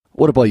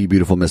What up, all you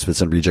beautiful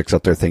Misfits and Rejects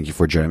out there? Thank you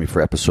for joining me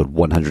for episode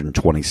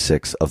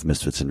 126 of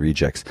Misfits and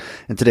Rejects.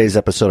 In today's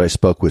episode, I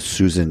spoke with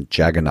Susan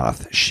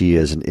Jagannath. She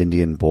is an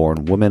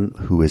Indian-born woman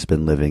who has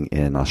been living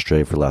in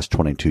Australia for the last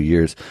 22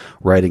 years,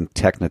 writing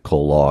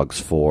technical logs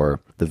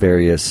for the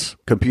various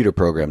computer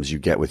programs you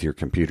get with your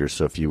computer.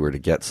 So if you were to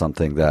get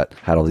something that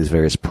had all these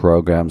various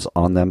programs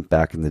on them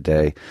back in the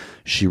day,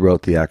 she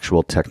wrote the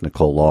actual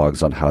technical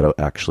logs on how to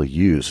actually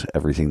use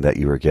everything that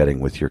you were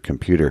getting with your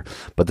computer.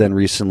 But then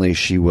recently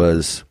she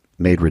was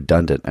made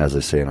redundant, as they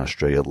say in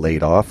Australia,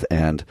 laid off,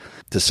 and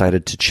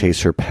decided to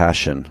chase her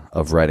passion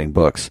of writing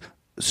books.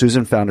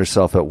 Susan found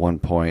herself at one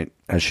point,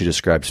 as she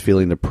describes,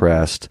 feeling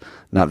depressed,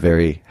 not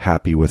very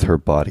happy with her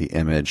body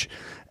image,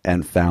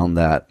 and found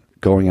that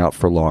going out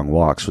for long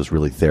walks was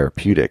really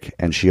therapeutic.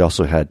 And she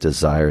also had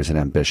desires and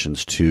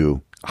ambitions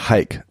to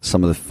hike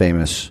some of the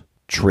famous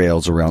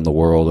trails around the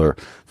world, or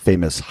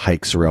famous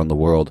hikes around the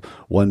world,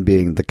 one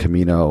being the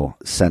Camino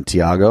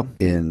Santiago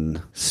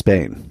in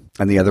Spain,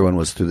 and the other one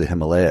was through the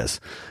Himalayas.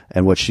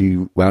 And what she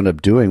wound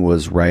up doing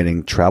was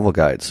writing travel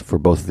guides for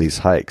both of these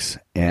hikes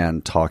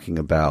and talking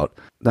about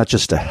not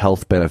just the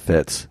health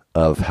benefits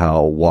of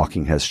how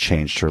walking has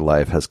changed her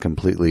life, has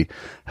completely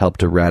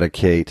helped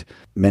eradicate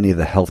many of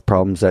the health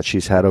problems that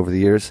she's had over the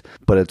years,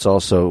 but it's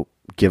also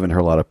given her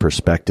a lot of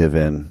perspective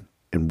in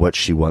what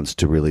she wants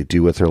to really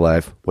do with her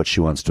life, what she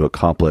wants to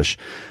accomplish,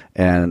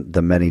 and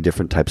the many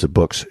different types of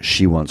books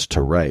she wants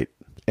to write.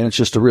 And it's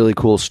just a really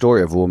cool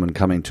story of a woman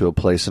coming to a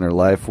place in her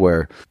life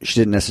where she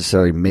didn't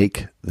necessarily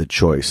make the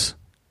choice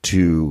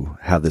to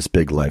have this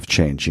big life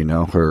change. You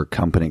know, her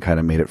company kind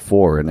of made it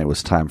for her, and it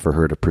was time for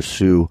her to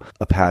pursue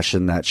a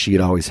passion that she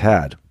had always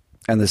had.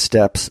 And the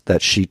steps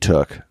that she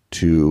took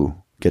to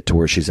get to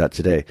where she's at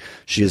today.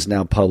 She has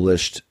now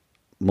published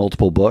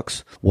multiple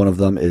books. One of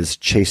them is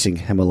Chasing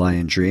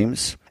Himalayan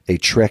Dreams, a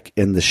trek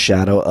in the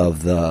shadow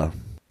of the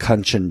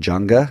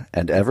Kanchenjunga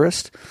and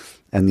Everest.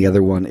 And the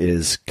other one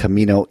is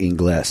Camino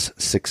Ingles,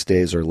 6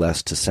 days or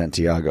less to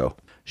Santiago.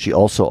 She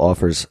also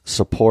offers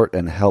support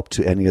and help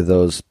to any of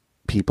those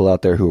people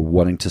out there who are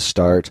wanting to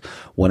start,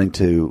 wanting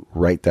to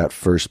write that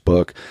first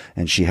book.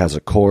 And she has a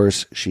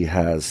course. She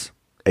has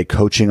a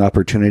coaching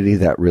opportunity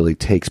that really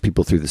takes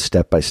people through the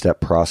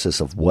step-by-step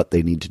process of what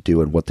they need to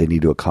do and what they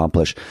need to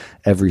accomplish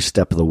every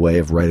step of the way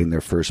of writing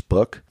their first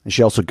book. And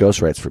she also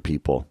ghostwrites for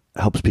people,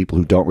 helps people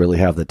who don't really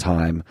have the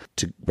time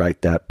to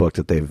write that book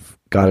that they've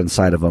got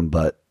inside of them,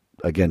 but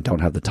again, don't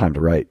have the time to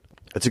write.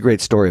 It's a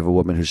great story of a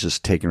woman who's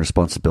just taking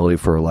responsibility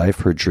for her life,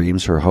 her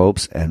dreams, her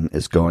hopes, and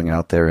is going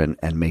out there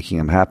and making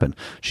them happen.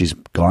 She's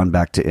gone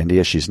back to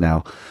India. She's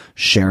now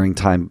sharing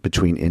time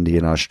between India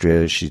and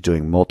Australia. She's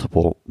doing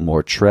multiple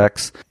more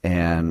treks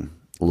and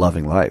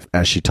loving life,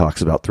 as she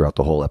talks about throughout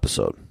the whole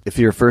episode. If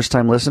you're a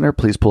first-time listener,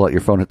 please pull out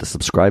your phone, hit the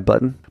subscribe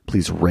button.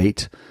 Please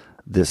rate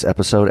this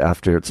episode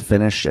after it's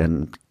finished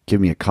and give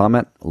me a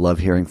comment. Love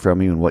hearing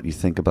from you and what you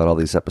think about all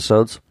these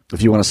episodes.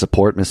 If you want to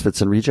support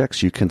Misfits and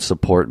Rejects, you can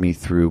support me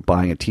through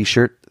buying a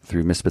t-shirt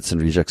through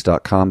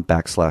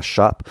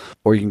misfitsandrejects.com/shop,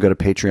 or you can go to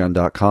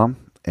patreon.com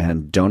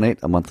and donate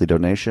a monthly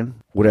donation.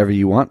 Whatever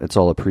you want, it's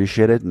all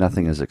appreciated.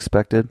 Nothing is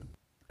expected.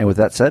 And with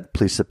that said,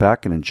 please sit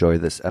back and enjoy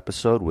this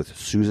episode with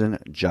Susan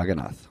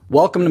Jagannath.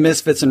 Welcome to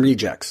Misfits and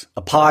Rejects,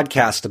 a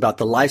podcast about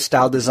the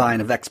lifestyle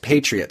design of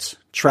expatriates,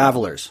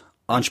 travelers,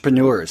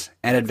 entrepreneurs,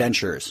 and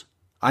adventurers.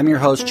 I'm your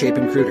host,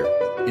 Chapin Kruger.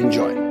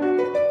 Enjoy.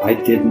 I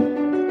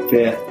didn't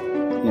fit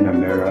in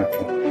America.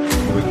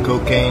 With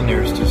cocaine,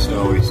 there's just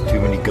always too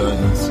many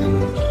guns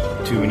and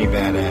too many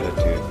bad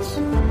attitudes.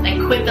 I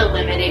quit the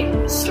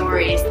limiting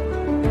stories.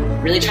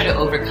 Really try to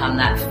overcome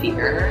that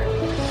fear.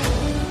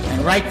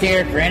 And right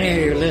there, for any of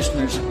your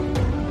listeners,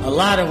 a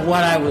lot of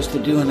what I was to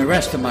do in the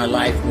rest of my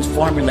life was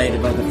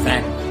formulated by the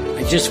fact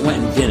I just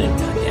went and did it.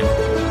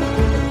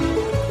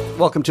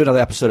 Welcome to another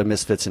episode of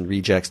Misfits and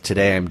Rejects.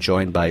 Today I'm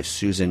joined by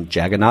Susan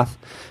Jagannath.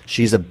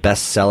 She's a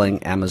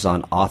best-selling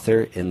Amazon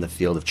author in the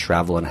field of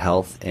travel and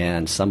health,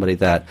 and somebody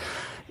that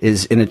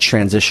is in a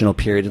transitional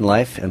period in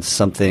life, and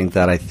something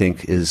that I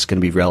think is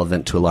going to be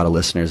relevant to a lot of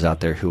listeners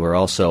out there who are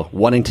also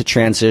wanting to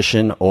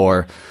transition,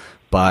 or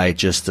by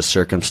just the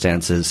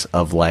circumstances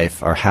of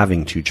life are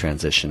having to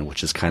transition,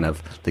 which is kind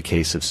of the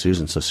case of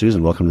Susan. So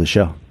Susan, welcome to the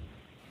show.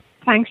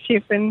 Thanks,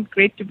 Chapin.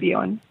 Great to be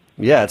on.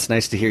 Yeah, it's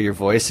nice to hear your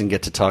voice and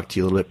get to talk to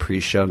you a little bit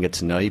pre-show and get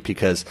to know you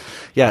because,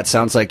 yeah, it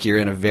sounds like you're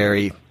in a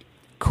very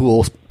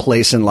cool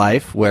place in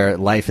life where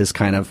life has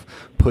kind of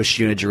pushed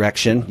you in a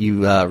direction.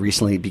 You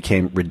recently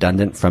became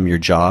redundant from your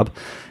job,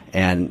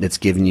 and it's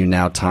given you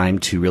now time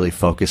to really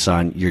focus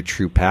on your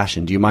true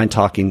passion. Do you mind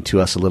talking to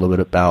us a little bit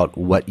about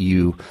what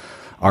you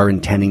are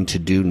intending to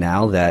do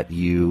now that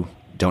you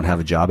don't have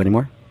a job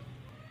anymore?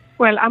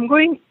 Well, I'm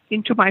going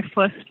into my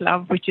first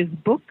love, which is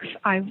books.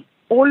 I've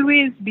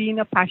always been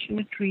a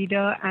passionate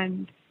reader,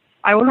 and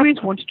I always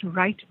wanted to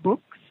write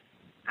books.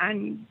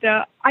 And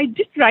I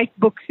did write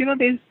books. You know,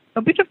 there's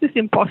a bit of this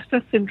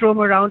imposter syndrome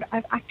around.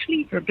 I've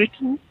actually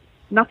written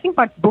nothing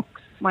but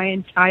books my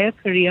entire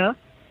career,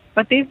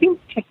 but they've been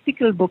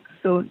technical books,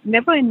 so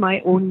never in my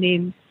own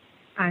name.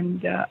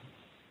 And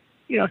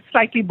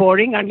slightly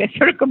boring unless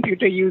you're a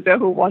computer user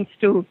who wants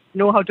to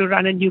know how to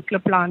run a nuclear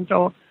plant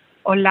or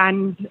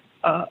land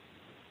a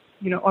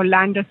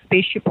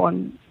spaceship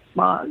on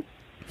Mars.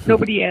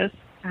 Nobody else.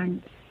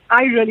 And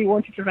I really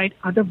wanted to write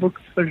other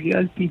books for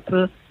real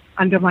people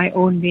under my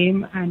own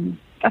name, and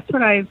that's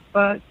what I've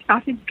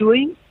started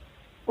doing.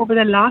 Over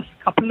the last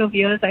couple of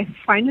years, I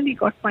finally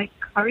got my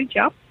courage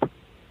up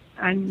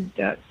and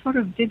sort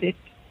of did it.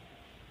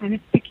 And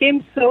it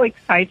became so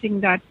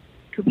exciting that,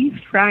 to be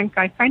frank,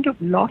 I kind of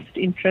lost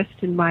interest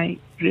in my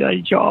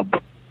real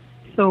job.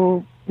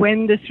 So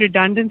when this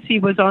redundancy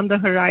was on the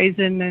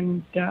horizon,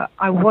 and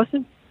I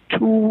wasn't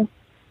too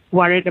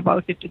worried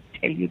about it, to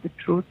tell you the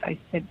truth, I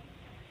said,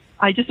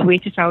 I'll just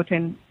wait it out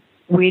and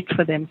wait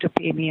for them to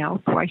pay me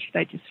out. Why should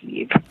I just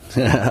leave?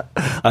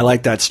 I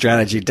like that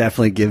strategy.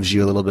 Definitely gives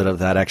you a little bit of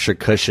that extra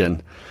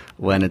cushion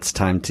when it's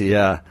time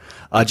to,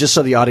 just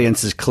so the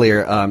audience is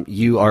clear,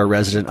 you are a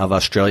resident of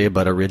Australia,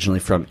 but originally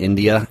from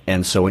India.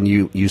 And so when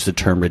you use the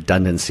term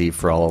redundancy,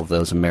 for all of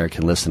those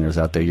American listeners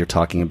out there, you're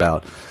talking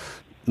about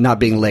not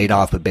being laid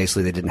off, but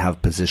basically they didn't have a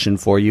position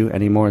for you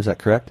anymore. Is that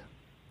correct?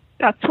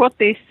 That's what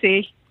they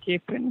say,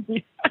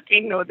 Capon. I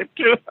know the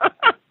truth.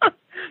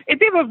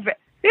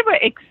 They were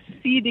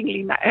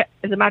exceedingly nice.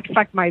 As a matter of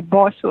fact, my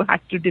boss who had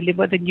to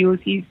deliver the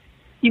news, he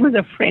was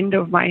a friend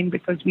of mine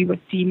because we were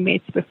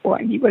teammates before,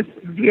 and he was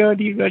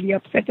really, really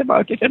upset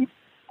about it. And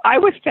I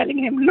was telling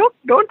him, look,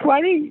 don't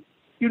worry.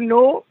 You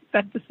know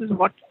that this is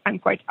what I'm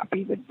quite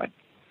happy with. But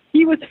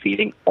he was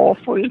feeling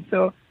awful.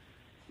 So,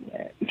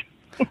 yeah.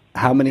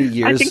 How many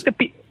years? I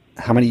think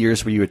how many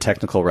years were you a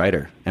technical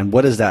writer? And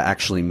what does that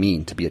actually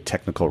mean to be a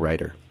technical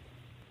writer?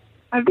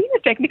 I've been a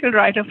technical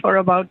writer for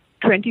about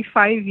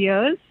 25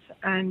 years.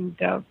 And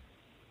a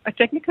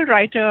technical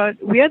writer,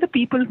 we are the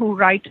people who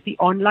write the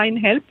online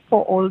help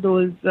for all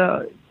those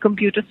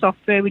computer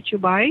software which you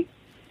buy.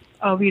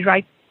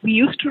 We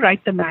used to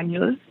write the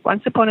manuals.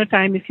 Once upon a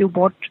time, if you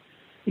bought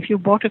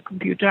a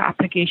computer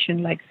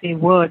application like, say,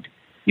 Word,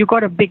 you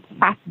got a big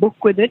fat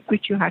book with it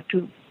which you had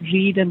to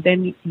read and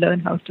then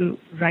learn how to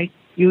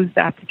use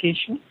the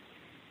application.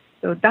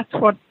 So that's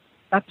what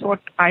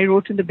I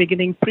wrote in the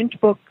beginning. Print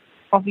book.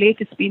 Of late,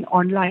 it's been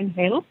online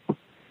help,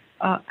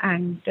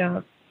 and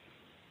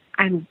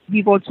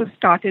we've also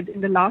started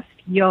in the last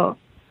year.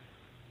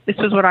 This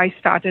was what I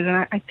started,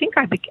 and I think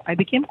I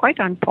became quite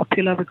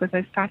unpopular because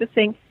I started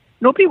saying,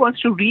 nobody wants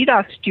to read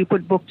our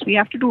stupid books. We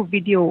have to do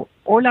video.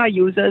 All our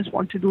users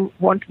want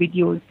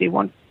videos. They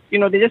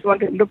they just want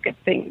to look at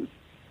things.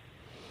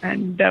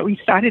 And we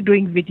started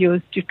doing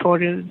videos,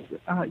 tutorials,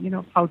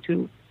 how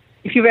to,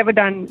 if you've ever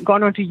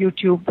gone onto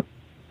YouTube,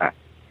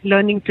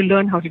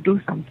 learn how to do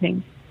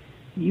something,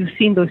 you've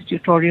seen those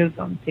tutorials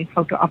on, say,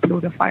 how to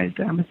upload a file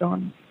to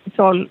Amazon. It's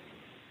all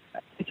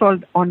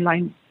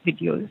online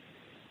videos.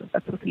 So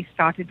that's what we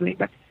started doing.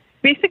 But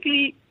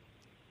basically,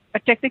 a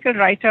technical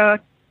writer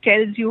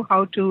tells you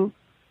how to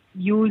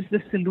use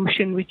the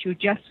solution which you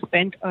just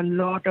spent a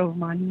lot of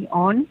money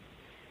on.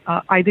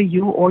 Either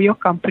you or your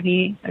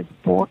company has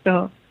bought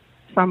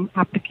some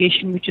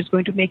application which is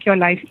going to make your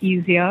life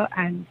easier.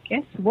 And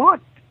guess what?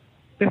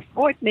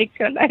 Before it makes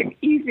your life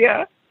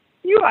easier,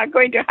 you are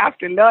going to have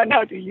to learn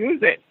how to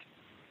use it.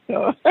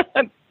 So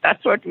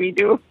that's what we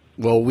do.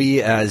 Well,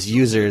 we as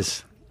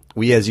users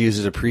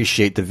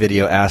appreciate the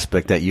video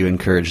aspect that you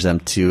encourage them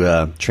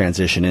to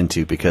transition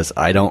into, because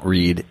I don't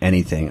read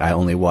anything. I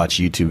only watch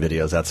YouTube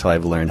videos. That's how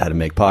I've learned how to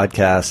make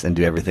podcasts and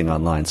do everything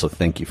online. So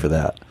thank you for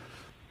that.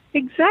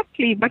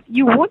 Exactly. But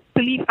you won't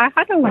believe, I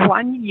had a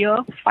 1-year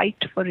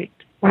fight for it.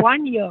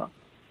 1 year.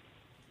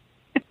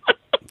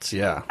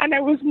 Yeah. And I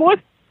was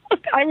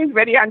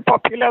very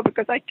unpopular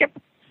because I kept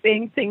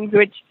saying things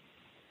which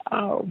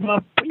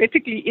were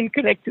politically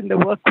incorrect in the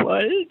work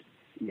world.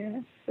 Yeah.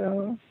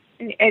 So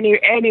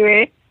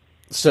anyway.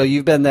 So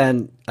you've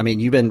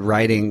been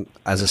writing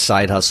as a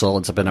side hustle.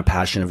 It's been a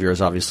passion of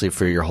yours, obviously,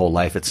 for your whole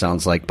life, it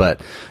sounds like,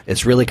 but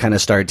it's really kind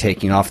of started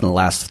taking off in the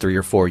last 3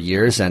 or 4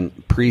 years.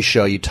 And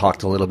pre-show, you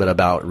talked a little bit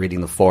about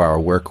reading the 4-Hour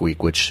Work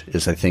Week, which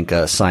is, I think,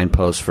 a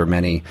signpost for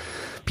many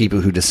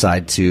people who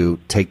decide to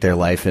take their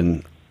life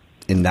in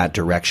that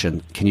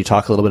direction. Can you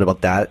talk a little bit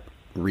about that,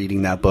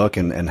 reading that book,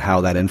 and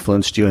how that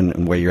influenced you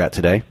and where you're at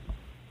today?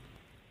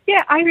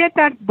 Yeah, I read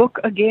that book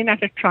again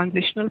at a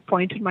transitional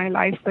point in my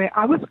life where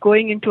I was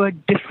going into a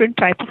different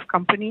type of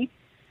company.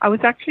 I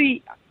was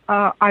actually,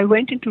 I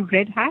went into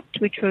Red Hat,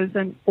 which was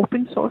an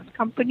open source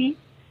company.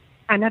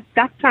 And at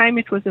that time,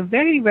 it was a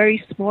very,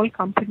 very small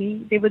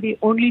company. They were the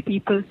only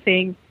people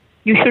saying,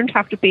 you shouldn't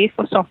have to pay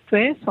for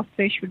software.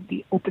 Software should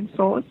be open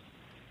source.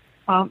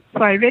 So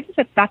I read it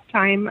at that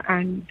time,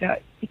 and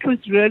it was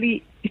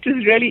really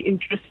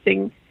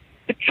interesting.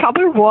 The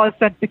trouble was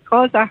that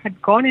because I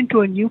had gone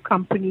into a new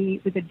company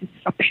with a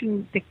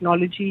disruption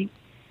technology,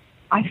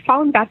 I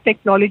found that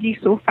technology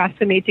so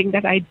fascinating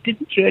that I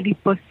didn't really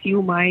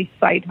pursue my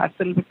side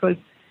hustle because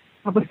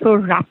I was so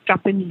wrapped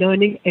up in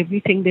learning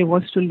everything there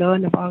was to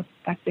learn about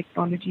that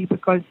technology,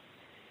 because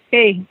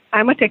Hey,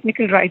 I'm a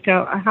technical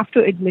writer. I have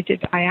to admit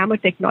it. I am a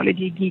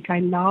technology geek.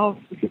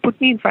 If you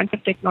put me in front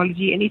of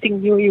technology, anything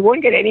new, you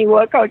won't get any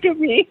work out of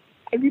me.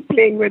 I'll be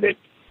playing with it.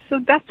 So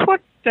that's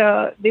what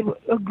a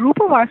group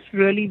of us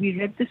really, we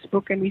read this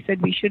book and we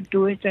said we should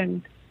do it.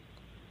 And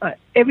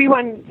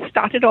everyone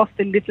started off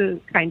the little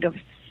kind of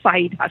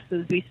side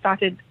hustles. We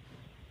started,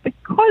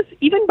 because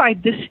even by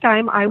this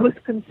time, I was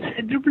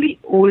considerably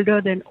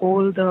older than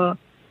all the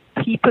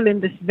people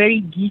in this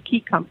very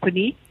geeky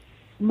company.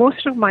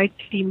 Most of my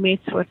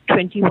teammates were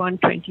 21,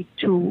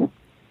 22,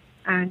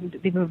 and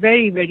they were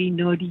very, very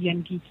nerdy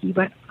and geeky.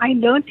 But I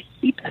learned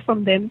heaps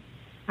from them,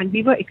 and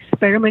we were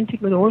experimenting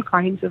with all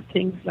kinds of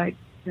things like,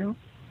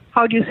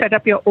 how do you set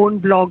up your own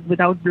blog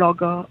without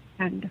Blogger,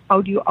 and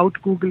how do you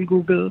out-Google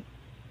Google,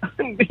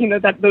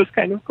 those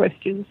kind of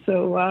questions.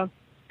 So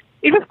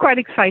it was quite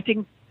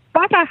exciting.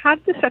 But I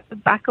had this at the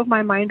back of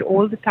my mind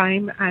all the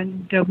time,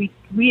 and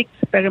we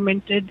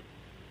experimented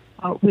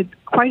with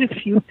quite a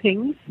few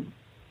things.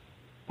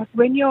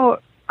 But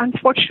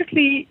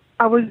unfortunately,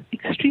 I was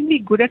extremely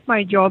good at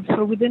my job.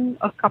 So within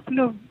a couple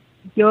of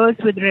years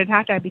with Red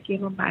Hat, I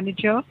became a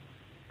manager.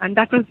 And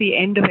that was the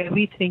end of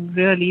everything,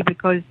 really,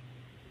 because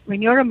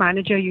when you're a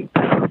manager, you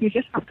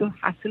just have to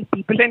hassle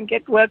people and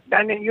get work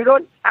done, and you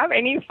don't have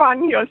any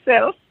fun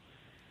yourself.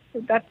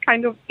 So that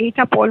kind of ate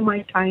up all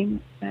my time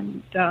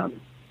and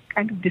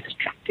kind of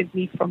distracted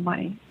me from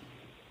my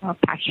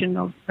passion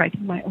of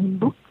writing my own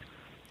book.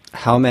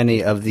 How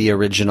many of the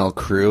original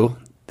crew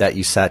that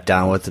you sat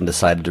down with and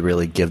decided to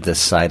really give this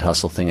side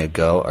hustle thing a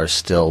go are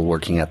still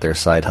working at their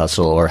side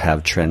hustle or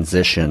have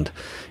transitioned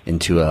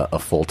into a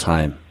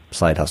full-time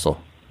side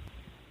hustle?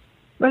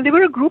 Well, there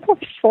were a group of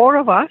 4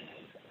 of us,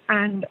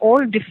 and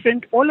all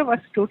of us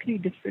totally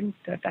different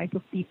type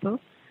of people.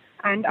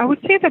 And I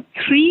would say that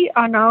 3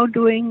 are now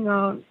doing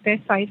their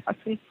side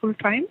hustle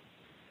full-time.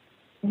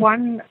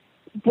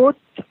 Both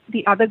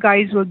the other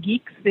guys were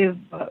geeks. They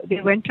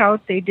went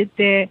out, they did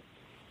their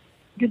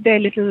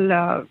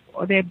little,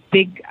 they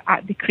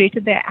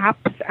created their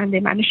apps, and they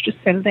managed to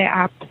sell their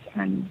apps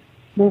and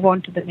move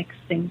on to the next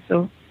thing.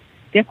 So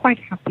they're quite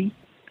happy.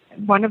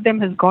 One of them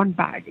has gone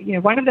back.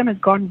 One of them has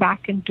gone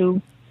back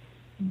into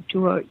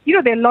there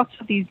are lots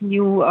of these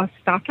new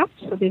startups,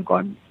 so they've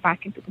gone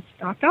back into the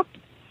startups.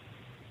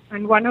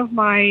 And one of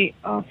my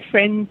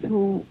friends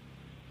who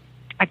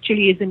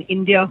actually is in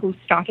India, who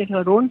started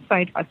her own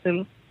side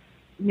hustle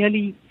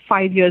nearly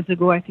 5 years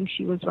ago. I think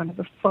she was one of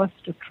the first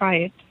to try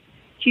it.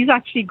 She's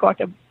actually got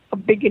a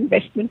big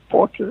investment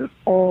portal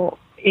for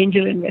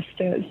angel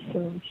investors.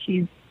 So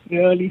she's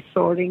really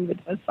soaring with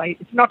her side.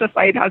 It's not a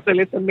side hustle,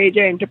 it's a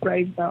major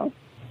enterprise now.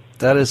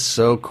 That is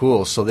so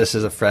cool. So this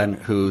is a friend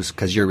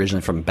because you're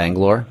originally from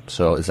Bangalore.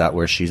 So is that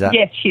where she's at?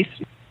 Yes,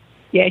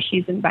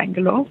 she's in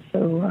Bangalore.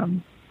 So,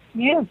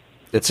 yeah.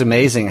 It's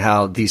amazing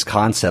how these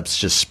concepts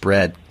just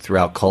spread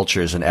throughout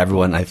cultures, and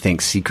everyone, I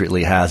think,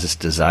 secretly has this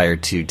desire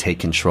to take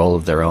control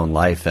of their own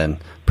life and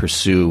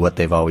pursue what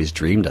they've always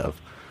dreamed of.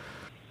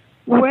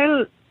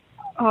 Well,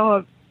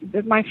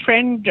 my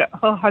friend,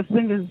 her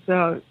husband is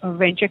a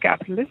venture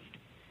capitalist,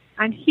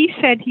 and he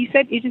said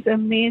it is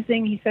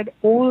amazing. He said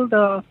all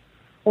the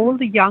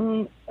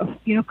young,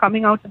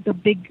 coming out of the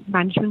big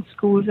management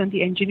schools and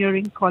the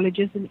engineering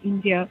colleges in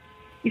India,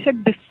 he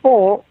said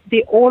before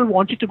they all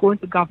wanted to go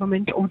into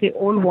government, or they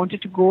all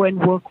wanted to go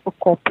and work for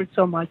corporates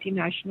or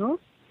multinationals,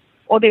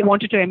 or they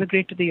wanted to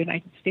emigrate to the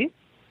United States.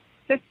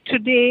 So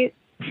today,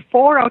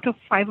 4 out of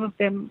 5 of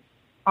them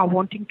are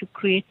wanting to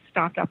create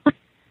startups.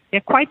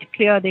 They're quite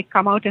clear. They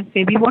come out and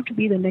say, we want to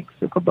be the next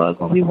Zuckerberg,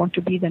 or we want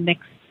to be the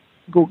next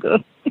Google.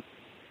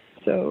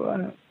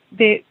 So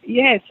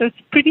so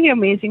it's pretty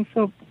amazing.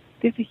 So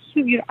there's a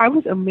huge, I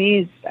was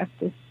amazed at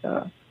this.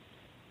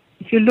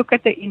 If you look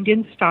at the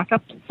Indian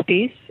startup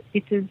space,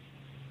 it is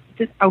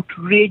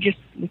outrageous,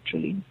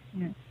 literally.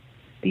 Yeah.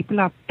 People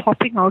are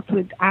popping out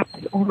with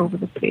apps all over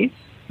the place.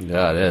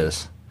 Yeah, it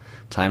is.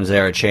 Times they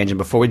are changing.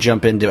 Before we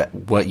jump into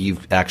what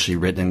you've actually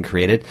written and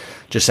created,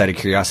 just out of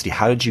curiosity,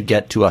 how did you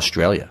get to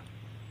Australia?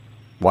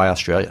 Why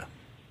Australia?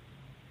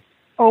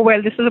 Oh,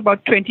 well, this was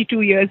about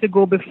 22 years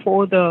ago,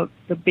 before the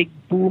big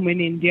boom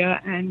in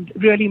India. And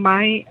really,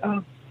 my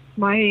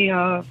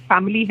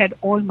family had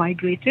all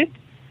migrated.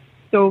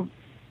 So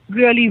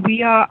really,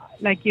 we are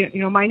like,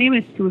 my name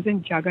is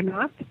Susan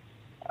Jagannath.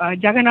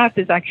 Jagannath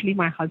is actually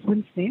my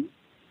husband's name.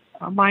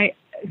 My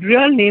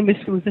real name is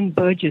Susan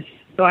Burgess.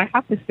 So I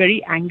have this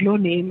very Anglo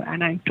name,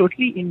 and I'm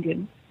totally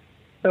Indian.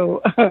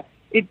 So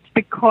it's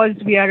because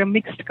we are a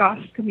mixed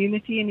caste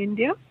community in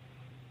India.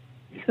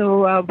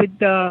 So with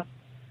the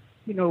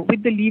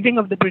leaving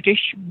of the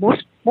British,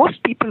 most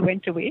people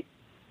went away,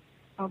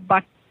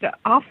 but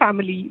our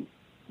family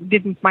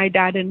didn't. My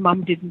dad and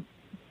mom didn't.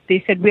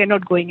 They said, we're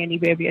not going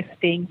anywhere. We are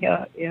staying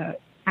here.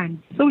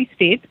 And so we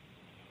stayed,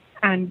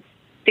 and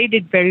they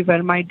did very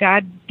well. My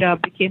dad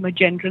became a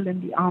general in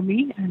the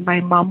army, and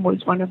my mom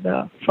was one of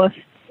the first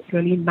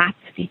really maths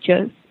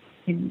teachers,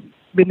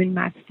 women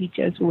maths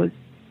teachers, who was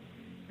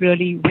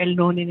really well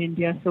known in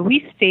India. So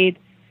we stayed.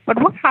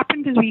 But what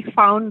happened is we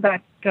found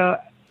that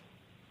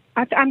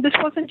and this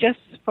wasn't just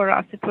for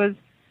us. It was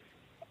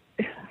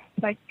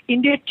like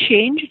India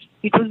changed.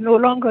 It was no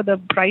longer the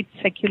bright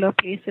secular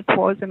place it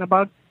was. And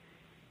about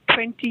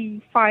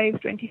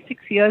 25,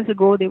 26 years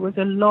ago, there was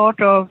a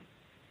lot of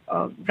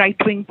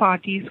right-wing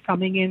parties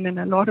coming in and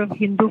a lot of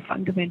Hindu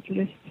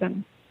fundamentalists.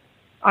 And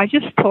I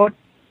just thought,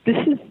 this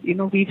is,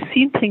 we've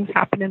seen things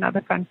happen in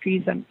other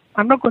countries, and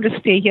I'm not going to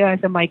stay here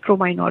as a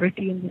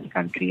micro-minority in this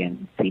country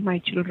and see my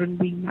children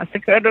being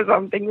massacred or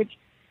something, which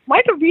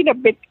might have been a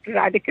bit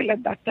radical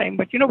at that time.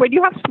 But, when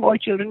you have small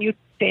children, you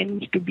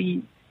tend to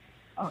be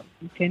a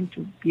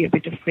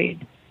bit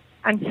afraid.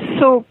 And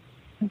so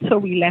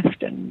we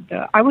left, and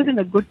I was in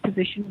a good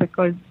position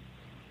because,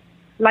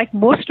 like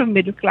most of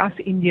middle-class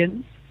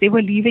Indians, they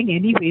were leaving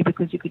anyway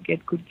because you could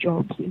get good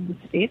jobs in the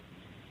States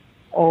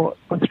or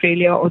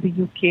Australia or the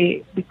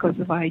UK because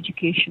of our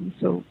education.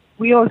 So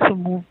we also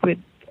moved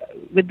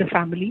with the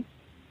family.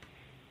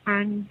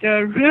 And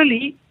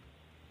really,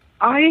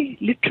 I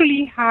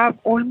literally have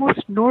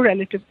almost no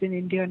relatives in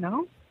India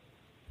now.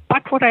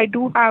 But what I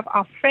do have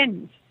are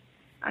friends.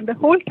 And the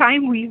whole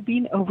time we've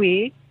been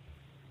away,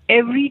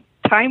 every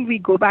time we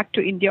go back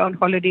to India on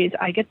holidays,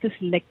 I get this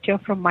lecture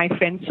from my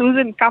friend,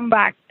 Susan, come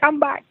back, come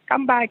back,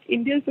 come back.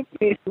 India's the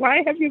place.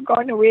 Why have you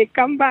gone away?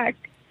 Come back.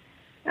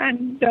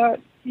 And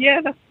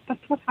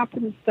that's what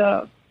happens.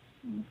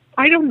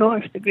 I don't know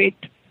if the great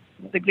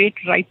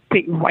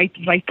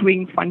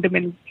right-wing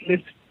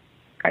fundamentalist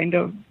kind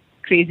of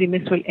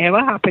craziness will ever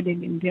happen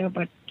in India.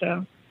 But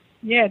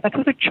that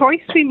was a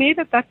choice we made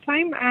at that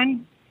time.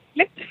 And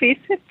let's face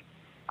it,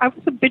 I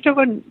was a bit of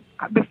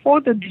before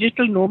the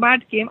digital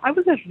nomad came, I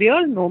was a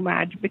real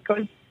nomad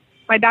because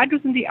my dad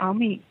was in the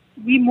army.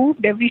 We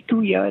moved every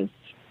 2 years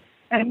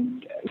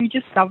and we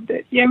just loved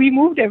it. Yeah, we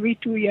moved every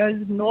 2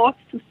 years, north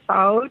to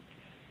south.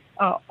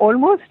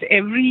 Almost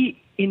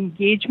every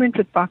engagement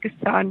with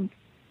Pakistan,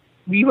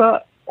 we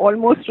were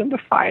almost on the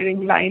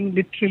firing line,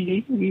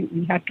 literally.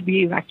 We had to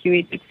be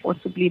evacuated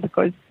forcibly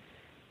because,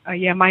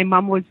 my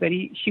mom was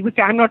she would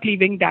say, I'm not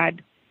leaving,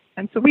 Dad.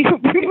 And so we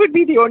would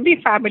be the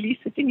only family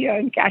sitting here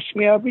in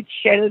Kashmir with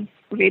shells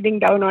raining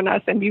down on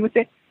us. And we would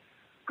say,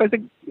 because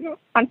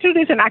until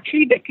there's an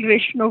actually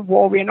declaration of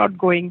war, we're not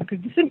going because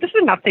this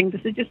is nothing.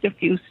 This is just a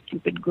few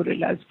stupid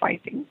guerrillas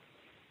fighting.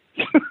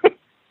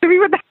 So we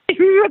were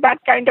that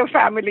kind of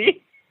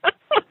family.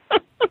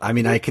 I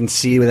mean, I can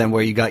see then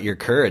where you got your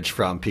courage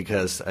from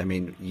because, I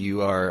mean,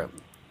 you are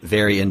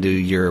very into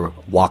your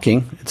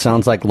walking. It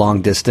sounds like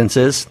long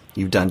distances.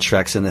 You've done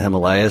treks in the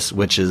Himalayas,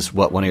 which is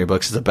what one of your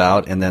books is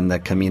about, and then the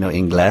Camino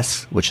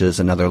Inglés, which is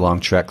another long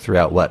trek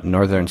throughout,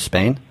 northern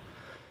Spain?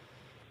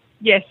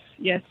 Yes.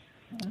 Do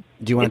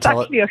you want it's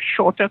actually a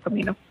shorter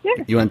Camino.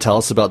 Yeah. You want to tell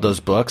us about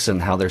those books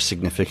and how they're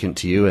significant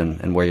to you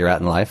and where you're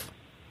at in life?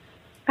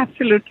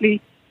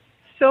 Absolutely.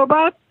 So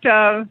about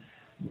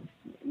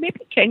maybe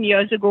 10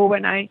 years ago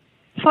when I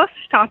first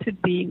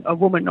started being a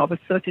woman of a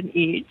certain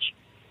age,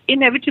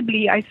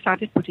 inevitably I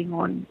started putting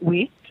on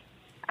weight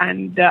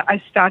and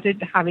I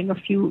started having a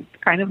few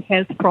kind of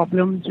health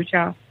problems, which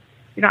are,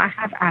 I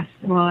have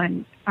asthma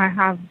and I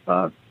have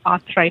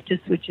arthritis,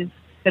 which is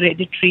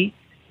hereditary.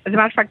 As a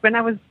matter of fact, when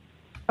I was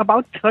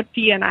about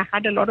 30 and I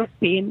had a lot of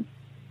pain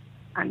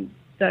and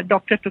the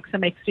doctor took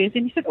some x-rays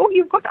and he said, oh,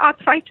 you've got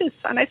arthritis.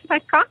 And I said, I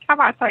can't have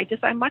arthritis.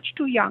 I'm much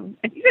too young.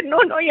 And he said, no,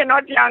 you're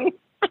not young.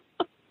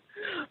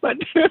 But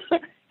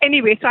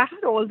anyway, so I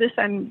had all this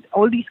and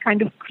all these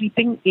kind of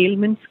creeping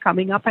ailments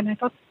coming up. And I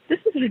thought, this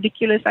is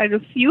ridiculous. I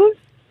refuse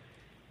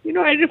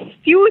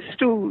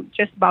to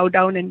just bow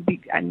down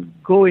and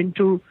go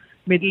into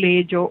middle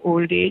age or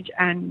old age.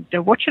 And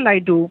what shall I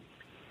do?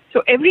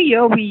 So every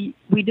year we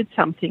did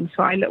something.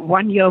 So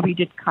 1 year we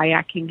did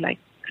kayaking like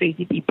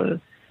crazy people.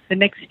 The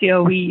next year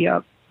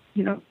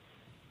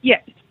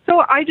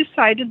So I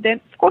decided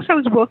then, of course I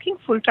was working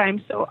full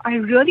time, so I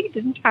really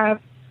didn't have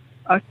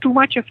too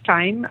much of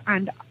time.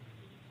 And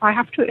I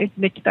have to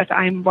admit that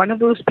I'm one of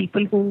those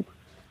people who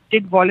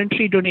did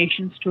voluntary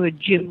donations to a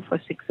gym for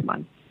 6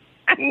 months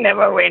and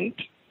never went.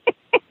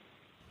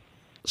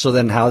 So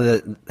then how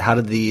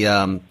did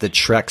the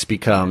treks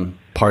become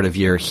part of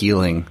your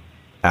healing?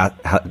 How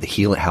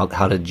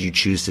did you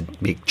choose to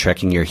make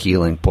trekking your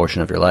healing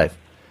portion of your life?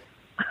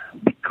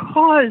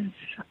 Because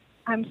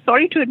I'm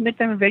sorry to admit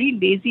I'm a very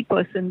lazy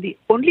person. The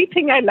only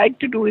thing I like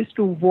to do is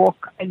to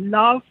walk. I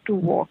love to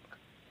walk.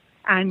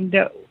 And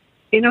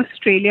in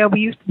Australia,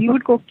 we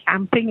would go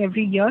camping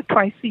every year,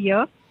 twice a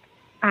year.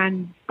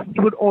 And I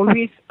would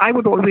always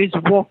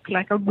walk.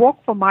 Like I would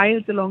walk for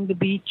miles along the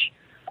beach,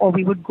 or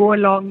we would go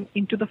along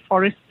into the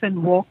forests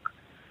and walk.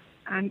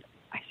 And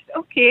I said,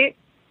 okay,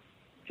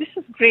 this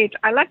is great.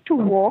 I like to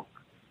walk.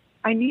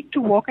 I need to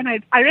walk. And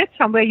I read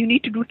somewhere you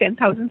need to do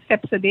 10,000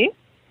 steps a day.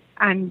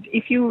 And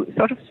if you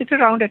sort of sit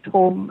around at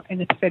home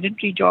in a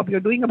sedentary job,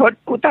 you're doing about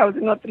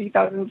 2,000 or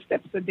 3,000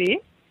 steps a day.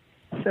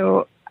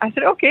 So I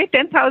said, okay,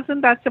 10,000,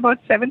 that's about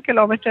 7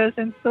 kilometers.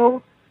 And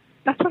so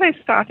that's what I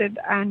started.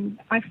 And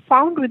I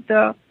found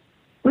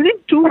within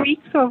 2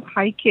 weeks of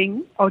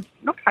hiking, or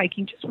not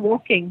hiking, just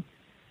walking,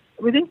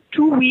 within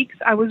 2 weeks,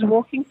 I was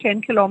walking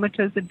 10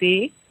 kilometers a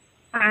day.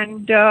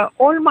 And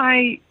all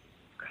my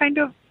kind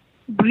of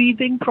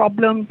breathing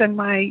problems and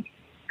my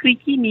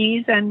creaky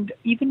knees and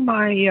even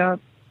my,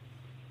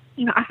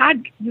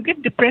 you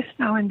get depressed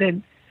now and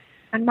then.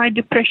 And my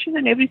depression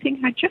and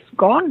everything had just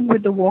gone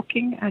with the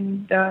walking.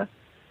 And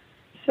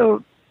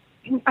so,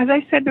 as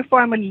I said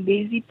before, I'm a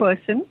lazy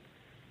person,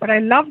 but I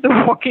love the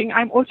walking.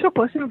 I'm also a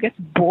person who gets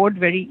bored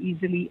very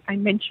easily. I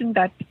mentioned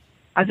that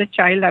as a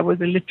child, I was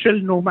a literal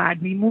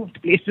nomad. We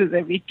moved places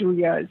every 2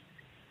 years.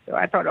 So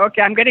I thought,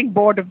 okay, I'm getting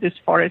bored of this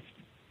forest.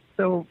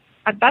 So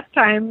at that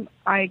time,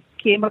 I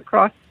came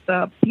across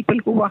people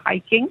who were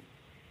hiking.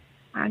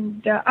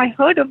 And I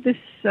heard of this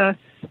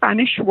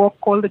Spanish walk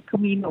called the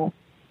Camino.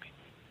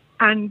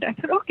 And I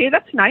said, okay,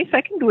 that's nice.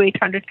 I can do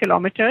 800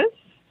 kilometers.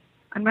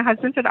 And my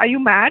husband said, are you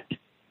mad?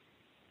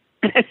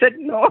 And I said,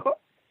 no.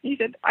 He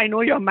said, I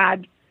know you're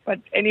mad. But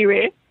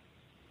anyway,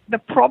 the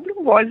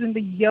problem was in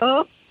the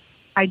year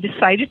I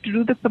decided to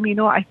do the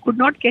Camino, I could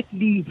not get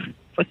leave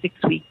for 6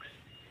 weeks.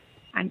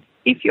 And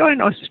if you're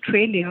in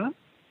Australia,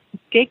 it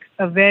takes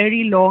a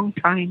very long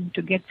time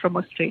to get from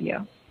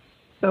Australia.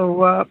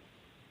 So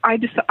I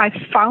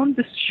found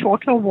this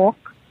shorter walk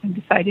and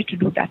decided to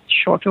do that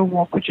shorter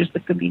walk, which is the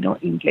Camino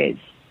Inglés.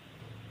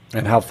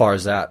 And how far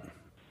is that?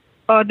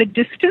 The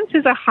distance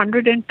is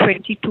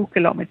 122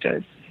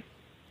 kilometers.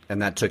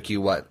 And that took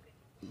you, what,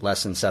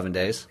 less than 7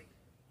 days?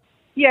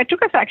 Yeah, it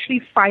took us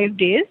actually 5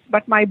 days,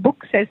 but my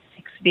book says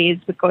 6 days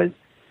because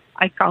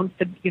I count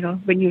that,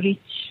 when you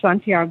reach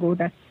Santiago,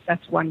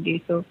 that's 1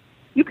 day. So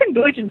you can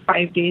do it in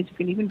 5 days. You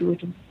can even do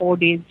it in 4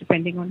 days,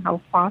 depending on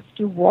how fast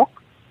you walk.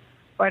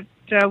 But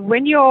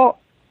when you're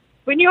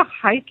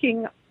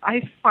hiking,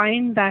 I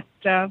find that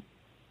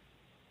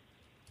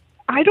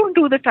I don't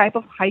do the type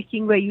of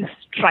hiking where you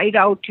stride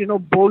out,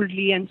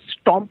 boldly and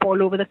stomp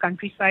all over the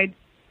countryside.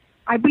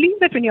 I believe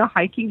that when you're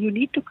hiking, you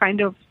need to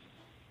kind of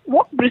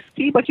walk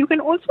briskly, but you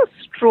can also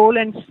stroll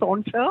and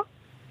saunter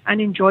and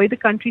enjoy the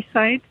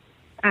countryside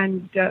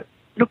and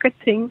look at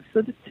things.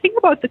 So the thing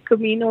about the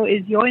Camino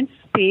is you're in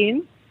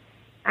Spain,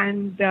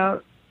 and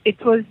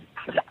it was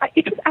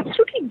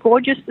absolutely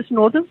gorgeous. This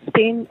northern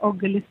Spain or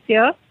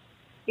Galicia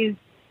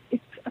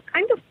it's a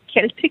kind of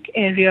Celtic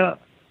area,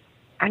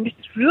 and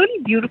it's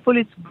really beautiful.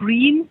 It's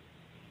green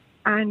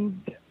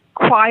and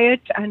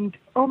quiet, and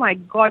oh my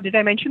God, did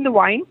I mention the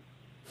wine?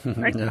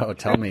 Right? No,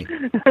 tell me.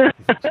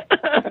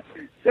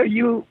 So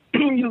you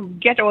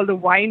get all the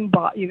wine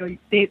bar.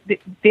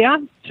 They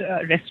aren't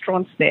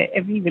restaurants there.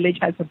 Every village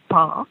has a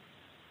bar,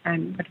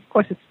 but of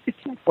course it's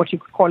like what you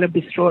could call a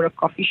bistro or a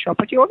coffee shop.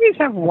 But you always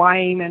have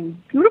wine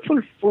and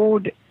beautiful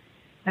food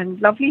and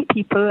lovely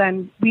people,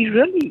 and we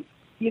really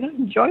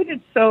enjoyed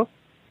it. So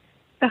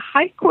the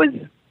hike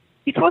wasn't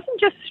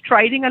just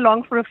striding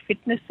along for a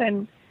fitness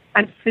and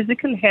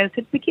physical health.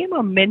 It became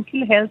a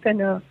mental health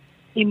and a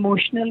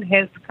emotional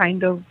health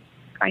kind of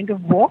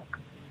walk.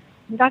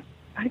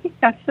 I think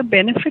that's the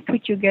benefit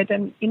which you get.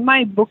 And in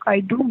my book, I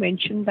do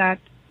mention that.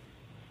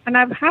 And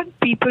I've had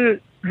people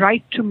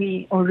write to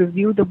me or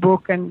review the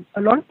book, and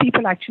a lot of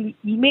people actually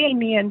email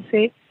me and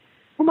say,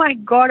 oh my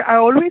God, I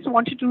always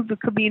wanted to do the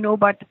Camino,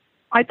 but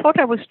I thought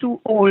I was too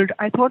old.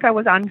 I thought I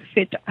was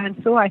unfit, and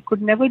so I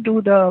could never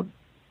do the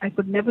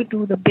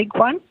big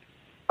one.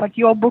 But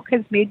your book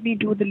has made me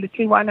do the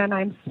little one, and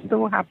I'm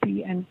so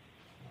happy. And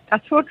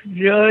that's what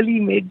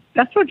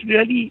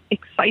really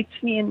excites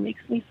me and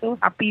makes me so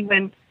happy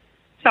when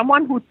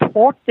someone who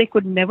thought they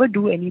could never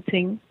do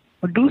anything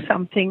or do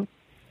something,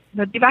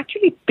 they've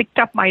actually picked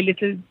up my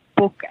little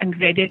book and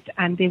read it,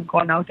 and they've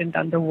gone out and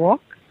done the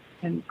walk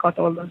and got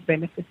all those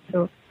benefits.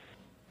 So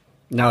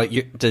now,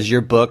 does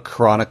your book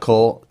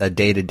chronicle a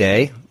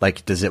day-to-day?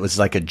 Was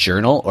like a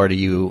journal, or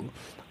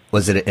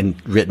was it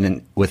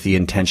written with the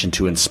intention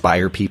to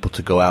inspire people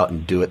to go out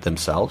and do it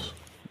themselves?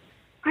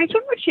 I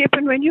don't know,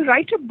 Chapin. When you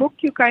write a book,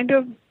 I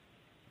don't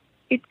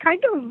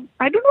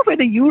know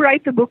whether you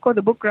write the book or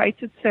the book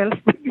writes itself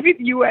with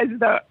you as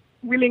the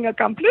willing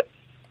accomplice.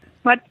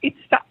 But it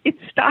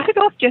started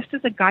off just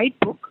as a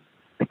guidebook,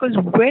 because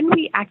when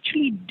we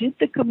actually did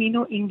the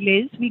Camino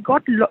Inglés, we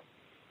got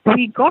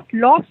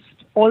lost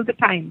all the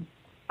time,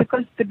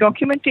 because the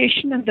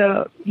documentation and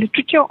the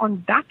literature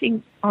on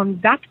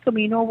that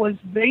Camino was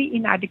very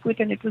inadequate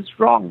and it was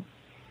wrong.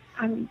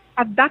 And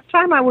at that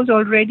time, I was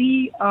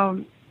already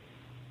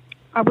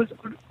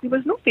there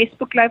was no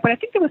Facebook Live, but I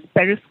think there was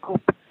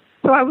Periscope.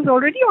 So I was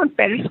already on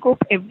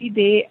Periscope every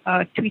day,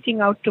 tweeting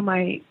out to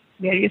my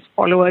various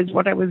followers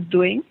what I was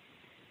doing.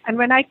 And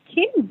when I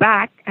came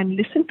back and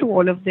listened to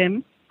all of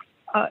them,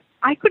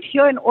 I could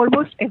hear in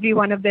almost every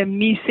one of them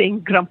me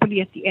saying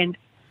grumpily at the end,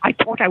 I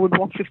thought I would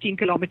walk 15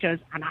 kilometers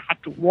and I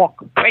had to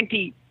walk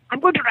 20. I'm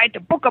going to write a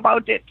book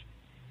about it.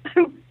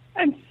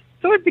 And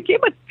so it became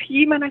a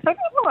theme, and I thought,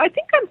 oh, no, I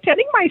think I'm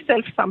telling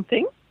myself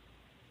something.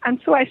 And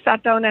so I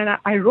sat down and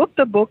I wrote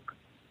the book,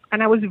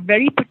 and I was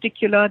very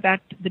particular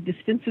that the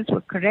distances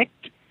were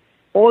correct,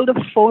 all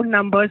the phone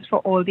numbers for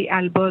all the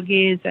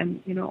albergues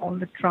and, all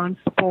the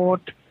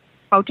transport,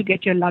 how to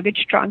get your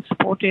luggage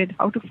transported,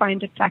 how to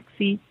find a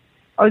taxi.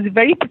 I was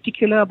very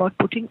particular about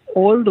putting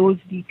all those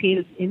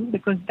details in,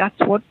 because that's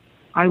what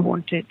I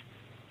wanted.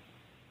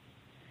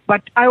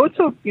 But I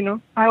also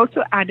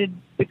added,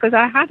 because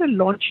I had a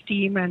launch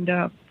team and,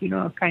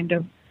 kind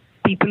of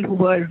people who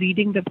were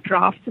reading the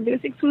drafts, and they were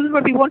saying, Susan,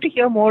 but we want to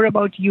hear more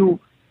about you.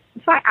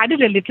 So I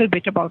added a little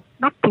bit about,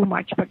 not too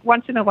much, but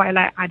once in a while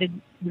I added,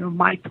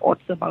 my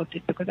thoughts about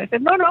it, because I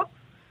said, no,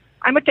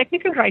 I'm a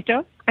technical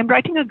writer. I'm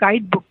writing a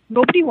guidebook.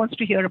 Nobody wants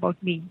to hear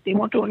about me. They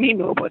want to only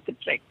know about the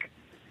trick.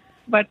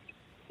 But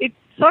it's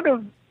sort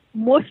of,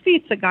 mostly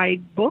it's a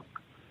guidebook.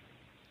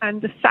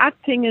 And the sad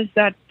thing is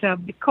that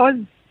because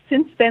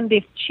since then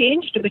they've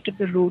changed a bit of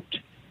the route,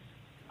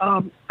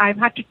 I've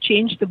had to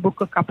change the book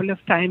a couple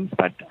of times,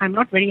 but I'm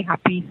not very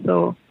happy.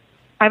 So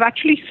I've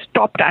actually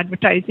stopped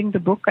advertising the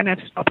book, and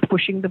I've stopped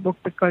pushing the book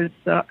because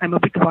I'm a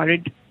bit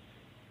worried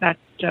that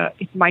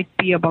it might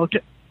be about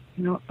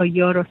a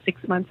year or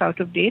 6 months out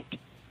of date.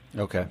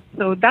 Okay.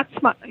 So that's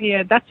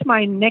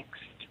my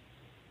next.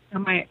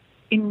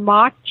 In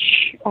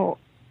March or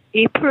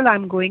April,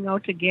 I'm going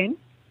out again,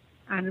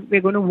 and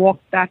we're going to walk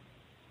that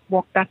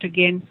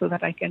again so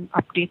that I can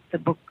update the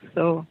book.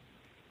 So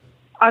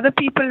other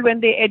people, when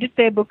they edit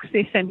their books,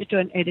 they send it to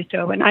an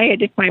editor. When I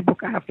edit my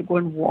book, I have to go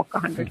and walk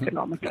 100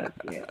 kilometers.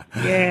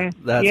 Yeah.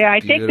 I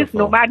take this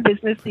nomad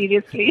business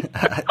seriously.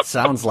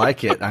 Sounds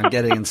like it. I'm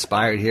getting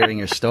inspired hearing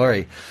your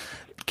story.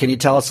 Can you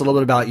tell us a little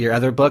bit about your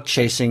other book,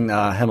 Chasing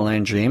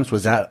Himalayan Dreams?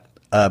 Was that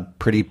a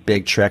pretty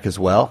big trek as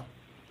well?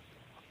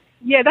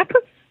 Yeah, that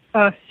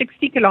was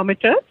 60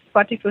 kilometers,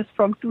 but it was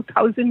from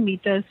 2,000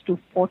 meters to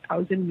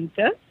 4,000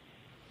 meters.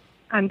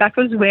 And that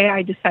was where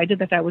I decided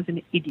that I was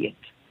an idiot,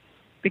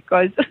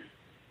 because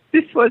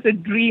this was a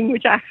dream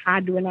which I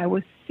had when I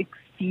was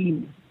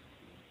 16.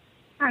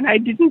 And I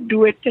didn't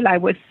do it till I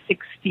was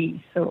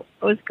 60. So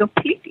I was a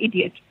complete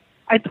idiot.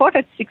 I thought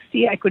at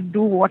 60 I could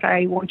do what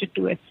I wanted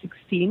to at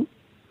 16.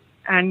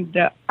 And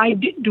I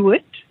did do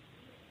it.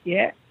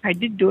 Yeah, I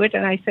did do it.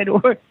 And I said,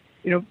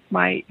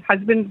 my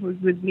husband was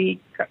with me.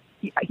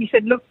 He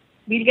said, look,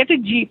 we'll get a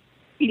Jeep.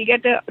 We'll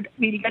get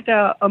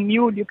a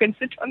mule. You can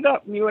sit on the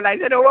mule. I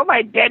said, over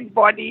my dead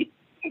body,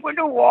 I'm going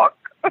to walk.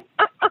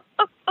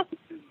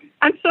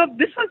 And so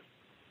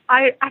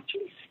I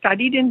actually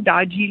studied in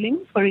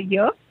Darjeeling for a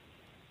year.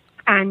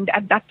 And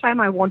at that time,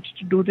 I wanted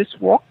to do this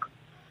walk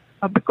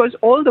because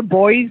all the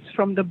boys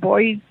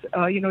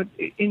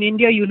in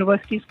India,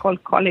 university is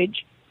called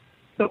college.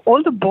 So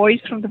all the boys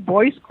from the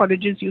boys'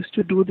 colleges used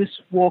to do this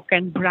walk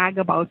and brag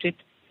about it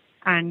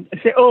and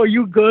say, oh,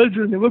 you girls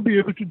will never be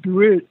able to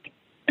do it.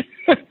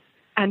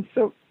 And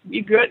so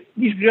we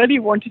really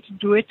wanted to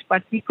do it,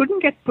 but we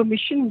couldn't get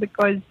permission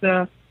because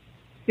there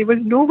was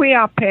no way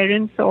our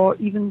parents or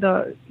even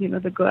the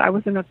girl, I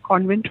was in a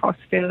convent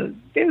hostel,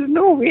 there was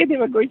no way they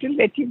were going to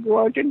let you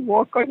go out and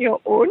walk on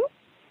your own.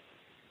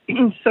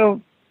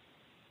 So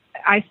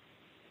as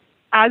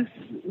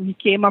we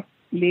came up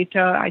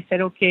later, I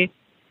said, okay,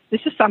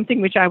 this is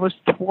something which I was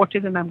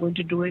thwarted and I'm going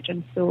to do it.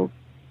 And so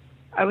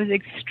I was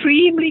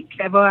extremely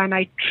clever and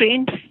I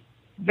trained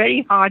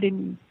very hard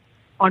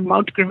on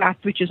Mount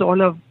Gravatt, which is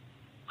all of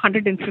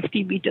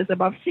 150 meters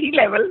above sea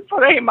level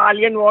for a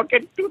Himalayan walk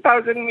at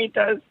 2,000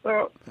 meters.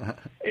 So, so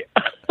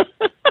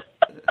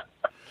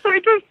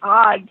it was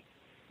hard.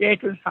 Yeah,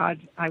 it was hard.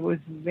 I was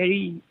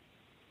very,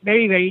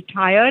 very, very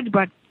tired,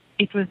 but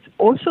it was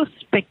also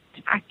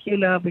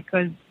spectacular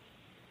because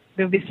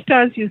the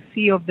vistas you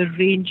see of the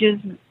ranges,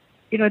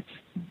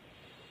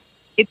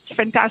 it's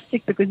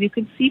fantastic because you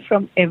can see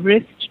from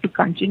Everest to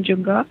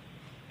Kanchenjunga,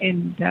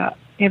 and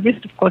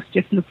Everest, of course,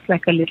 just looks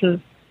like a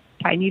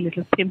tiny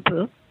little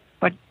pimple,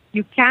 but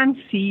you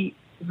can see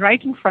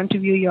right in front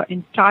of you your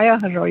entire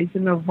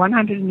horizon of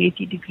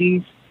 180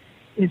 degrees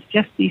is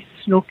just these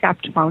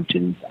snow-capped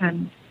mountains,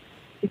 and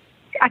it's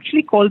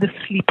actually called the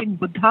Sleeping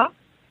Buddha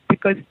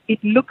because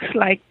it looks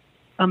like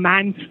a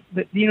man's,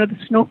 the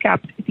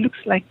snow-capped, it looks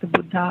like the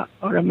Buddha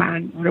or a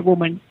man or a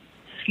woman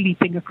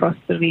sleeping across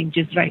the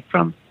ranges right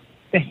from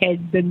the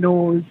head, the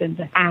nose, and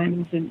the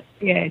hands, and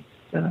yeah,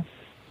 it's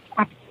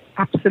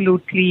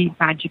absolutely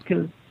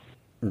magical.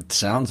 It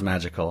sounds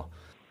magical.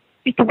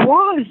 It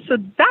was. So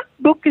that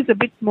book is a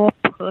bit more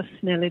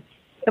personal. It's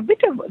a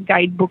bit of a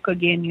guidebook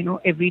again,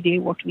 every day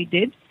what we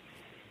did.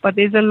 But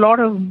there's a lot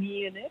of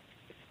me in it.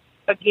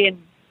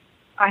 Again,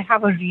 I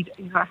have I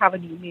have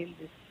an email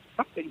list,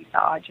 not very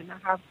large, and I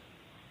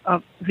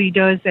have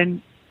readers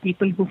and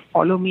people who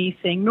follow me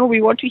saying, no,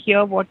 we want to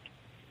hear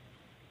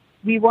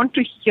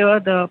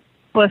the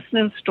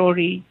personal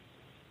story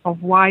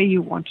of why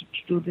you wanted to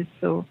do this.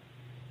 So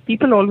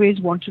people always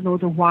want to know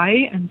the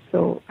why, and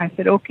so I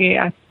said, okay,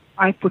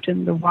 I put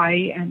in the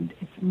why, and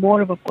it's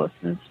more of a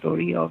personal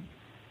story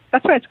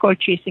that's why it's called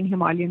Chasing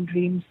Himalayan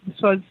Dreams.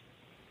 This was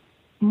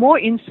more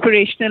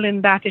inspirational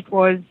in that it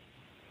was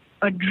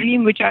a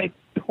dream which I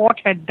thought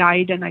had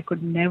died and I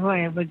could never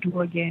ever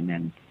do again,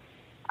 and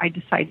I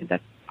decided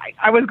that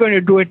I was going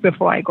to do it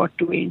before I got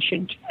too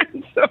ancient.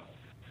 So,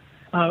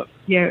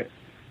 it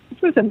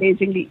was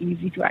amazingly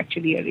easy to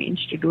actually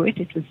arrange to do it.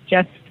 It was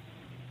just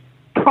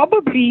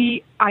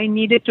probably I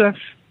needed to have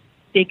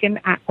taken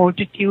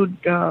altitude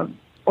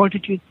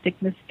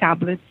thickness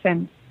tablets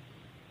and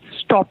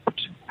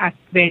stopped at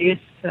various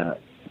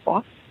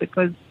spots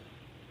because,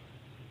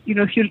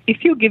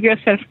 if you give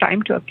yourself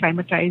time to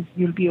acclimatize,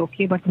 you'll be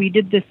okay. But we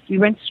did this. We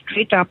went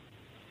straight up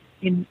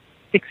in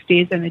 6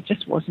 days, and it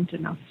just wasn't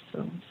enough.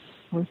 So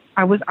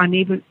I was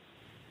unable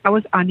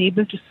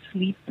to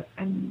sleep,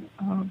 and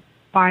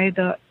by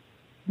the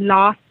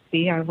last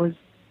day, I was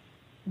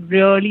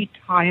really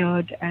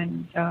tired,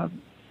 and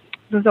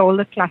those are all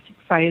the classic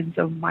signs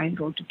of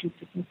mild altitude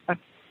sickness. But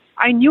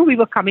I knew we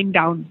were coming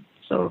down,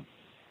 so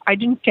I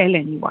didn't tell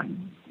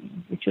anyone,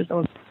 which was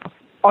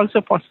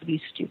also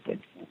possibly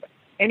stupid.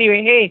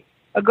 Anyway, hey,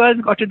 a girl's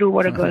got to do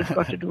what a girl's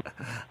got to do.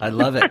 I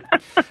love it.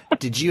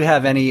 Did you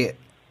have any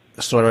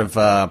sort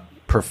of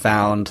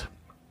profound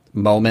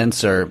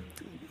moments or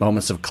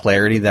moments of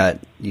clarity that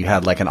you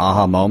had, like an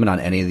aha moment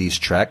on any of these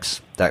treks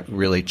that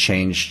really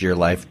changed your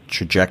life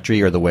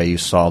trajectory or the way you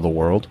saw the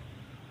world?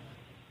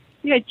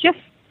 Yeah, just,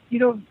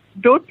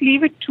 don't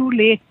leave it too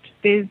late.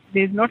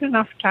 There's not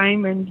enough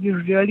time, and you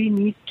really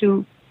need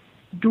to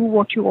do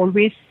what you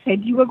always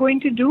said you were going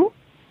to do.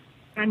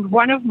 And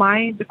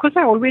because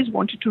I always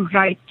wanted to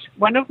write,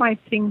 one of my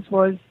things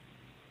was,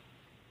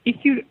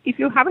 if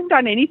you haven't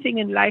done anything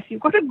in life,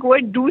 you've got to go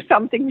and do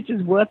something which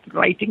is worth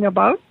writing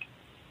about.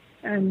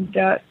 And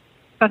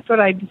that's what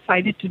I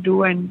decided to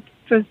do. And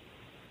it was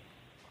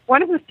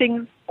one of the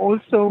things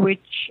also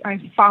which I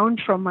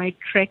found from my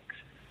treks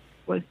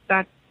was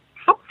that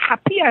how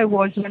happy I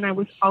was when I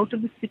was out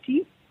of the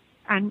city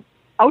and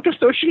out of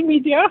social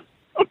media.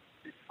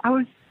 I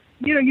was,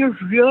 you're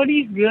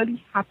really,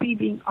 really happy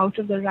being out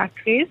of the rat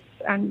race,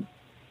 and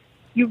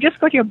you've just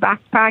got your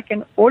backpack,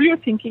 and all you're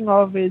thinking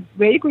of is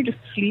where you're going to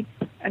sleep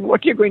and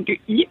what you're going to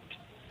eat,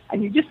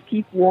 and you just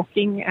keep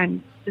walking,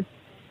 and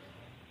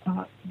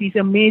these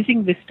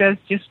amazing vistas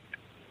just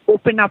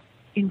open up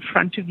in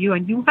front of you,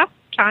 and you have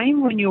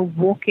time when you're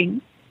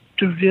walking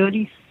to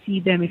really see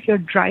them. If you're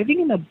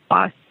driving in a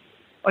bus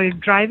or you're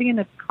driving in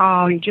a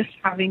car, or you're just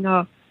having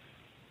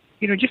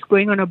just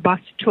going on a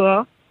bus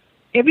tour,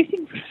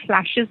 everything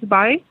flashes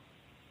by.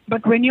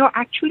 But when you're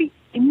actually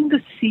in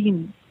the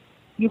scene,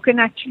 you can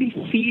actually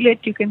feel it,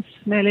 you can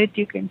smell it,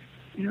 you can,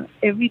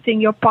 everything.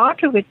 You're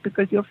part of it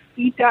because your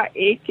feet are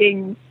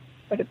aching,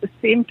 but at the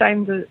same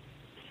time, the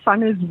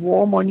sun is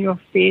warm on your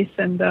face,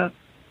 and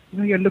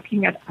you're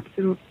looking at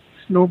absolute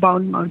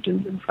snowbound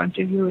mountains in front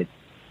of you.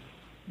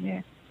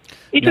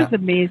 It was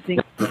amazing.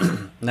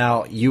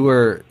 Now, you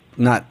were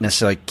not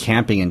necessarily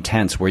camping in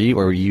tents, were you?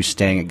 Or were you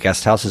staying at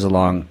guest houses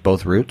along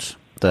both routes,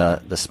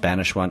 the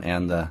Spanish one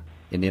and the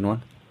Indian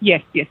one?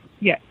 Yes.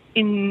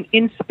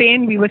 In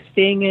Spain, we were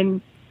staying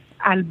in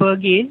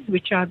albergues,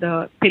 which are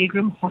the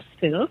pilgrim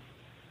hostels,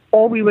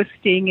 or we were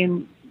staying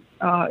in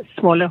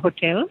smaller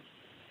hotels.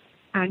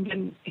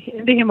 And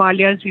in the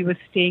Himalayas, we were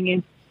staying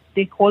in,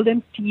 they call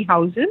them tea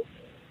houses,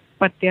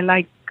 but they're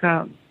like,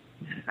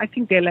 I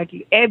think they're like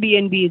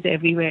Airbnbs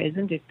everywhere,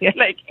 isn't it? They're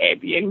like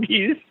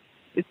Airbnbs.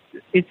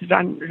 It's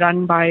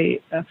run by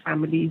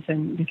families,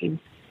 and little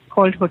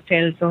called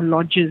hotels or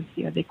lodges.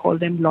 Yeah, they call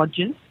them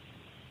lodges.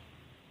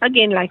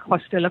 Again, like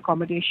hostel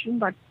accommodation,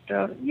 but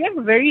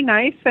very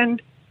nice.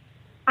 And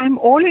I'm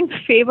all in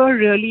favor,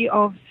 really,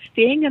 of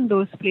staying in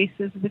those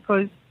places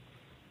because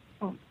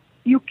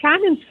you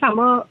can in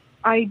summer.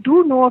 I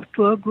do know of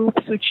tour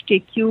groups which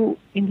take you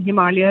in the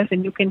Himalayas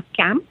and you can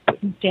camp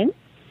in tents.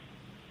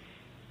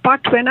 But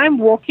when I'm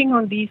walking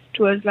on these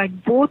tours,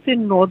 like both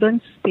in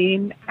northern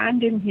Spain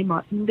and in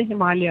the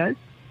Himalayas,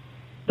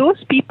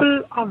 those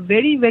people are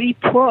very, very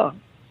poor.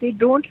 They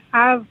don't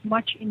have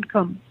much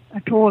income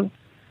at all.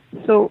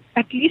 So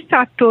at least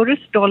our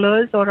tourist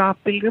dollars or our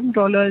pilgrim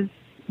dollars,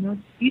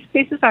 these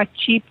places are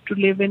cheap to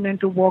live in and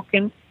to walk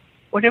in.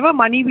 Whatever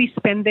money we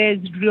spend there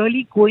is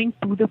really going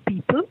to the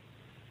people.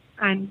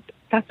 And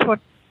that's what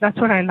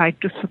I like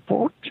to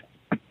support,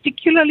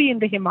 particularly in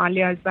the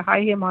Himalayas, the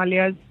high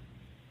Himalayas.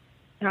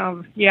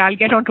 I'll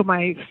get onto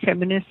my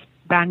feminist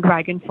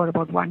bandwagon for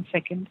about 1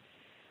 second.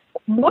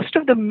 Most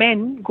of the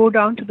men go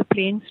down to the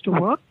plains to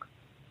work.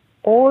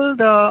 All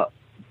the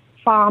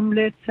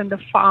farmlets and the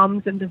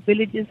farms and the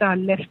villages are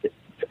left.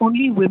 It's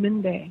only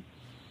women there.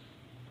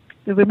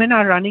 The women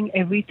are running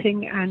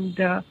everything.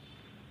 And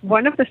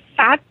one of the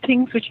sad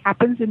things which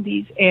happens in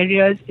these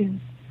areas is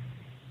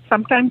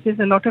sometimes there's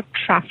a lot of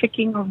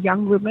trafficking of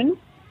young women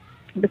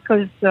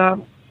because,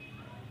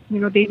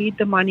 they need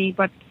the money.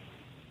 But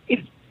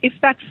if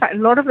a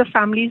lot of the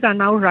families are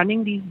now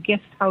running these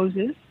guest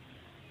houses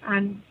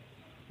and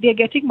they're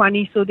getting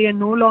money, so it's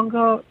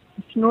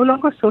no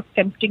longer so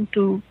tempting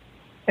to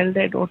sell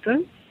their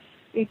daughters.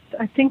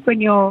 I think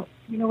when you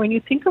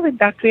think of it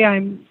that way,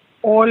 I'm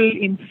all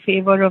in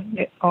favor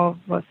of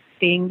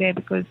staying there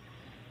because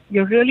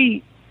you're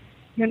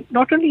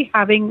not only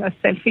having a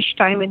selfish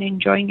time and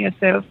enjoying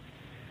yourself,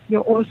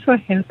 you're also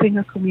helping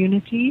a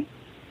community,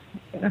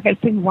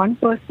 helping one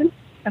person.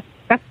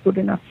 That's good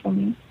enough for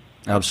me.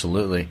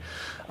 Absolutely.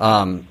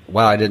 Wow,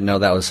 I didn't know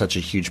that was such a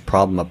huge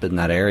problem up in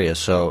that area.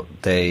 So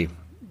they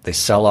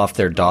sell off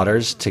their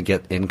daughters to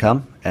get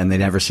income, and they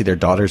never see their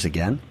daughters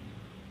again?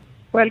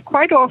 Well,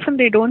 quite often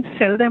they don't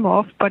sell them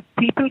off, but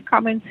people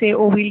come and say,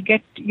 "Oh, we'll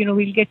get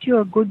you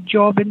a good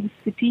job in the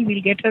city.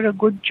 We'll get her a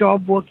good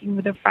job working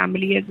with a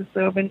family as a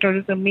servant or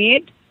as a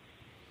maid."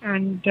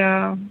 And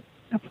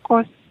of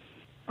course,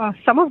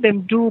 some of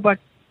them do, but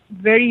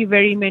very,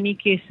 very many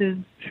cases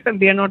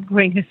they are not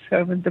going as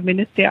servants. The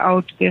minute they're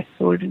out, they're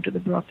sold into the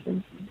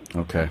brothels.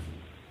 Okay,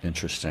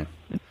 interesting.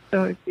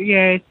 So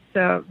yeah,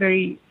 it's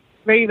very,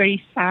 very,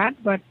 very sad,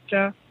 but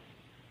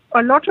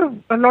a lot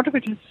of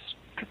it is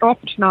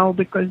stopped now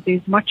because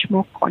there's much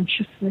more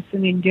consciousness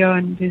in India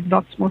and there's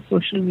lots more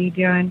social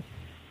media, and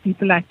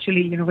people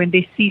actually, when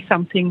they see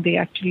something, they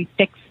actually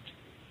text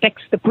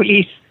the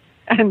police,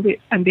 and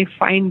they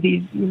find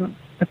these,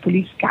 the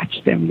police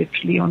catch them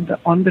literally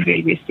on the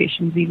railway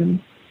stations even,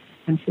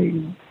 and say,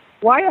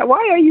 why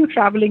are you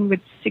traveling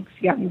with 6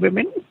 young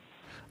women?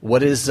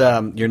 What is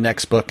your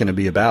next book going to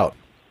be about?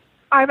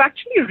 I've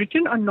actually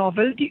written a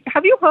novel.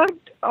 Have you heard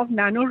of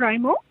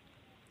NaNoWriMo?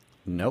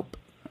 Nope.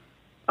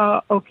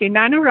 Okay,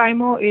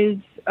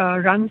 NaNoWriMo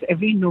runs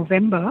every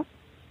November,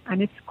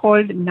 and it's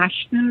called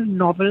National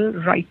Novel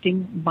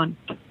Writing Month.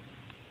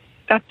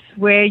 That's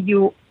where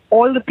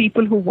all the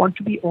people who want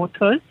to be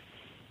authors,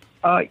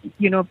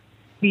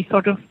 we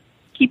sort of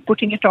keep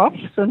putting it off.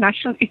 So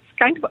it's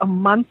kind of a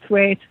month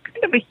where it's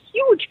kind of a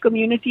huge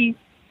community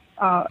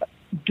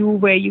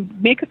where you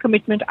make a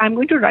commitment. I'm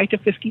going to write a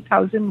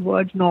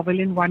 50,000-word novel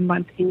in 1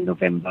 month in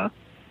November,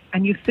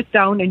 and you sit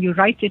down and you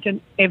write it, and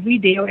every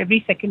day or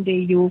every second day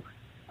you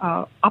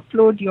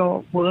upload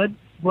your word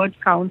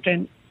count,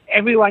 and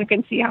everyone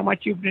can see how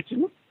much you've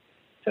written.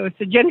 So it's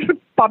a general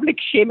public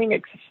shaming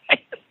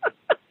exercise.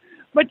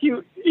 But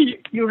you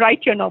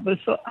write your novel.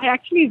 So I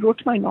actually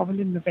wrote my novel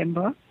in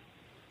November,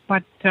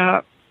 but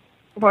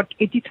about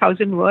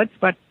 80,000 words.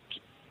 But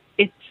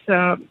it's,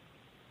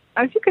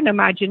 as you can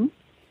imagine,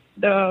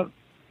 the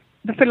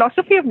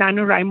philosophy of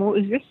NaNoWriMo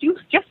is you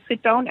just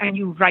sit down and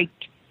you write.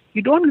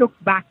 You don't look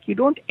back. You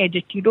don't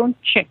edit. You don't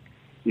check.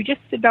 You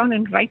just sit down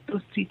and write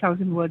those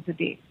 3,000 words a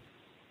day.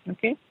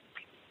 Okay?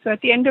 So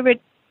at the end of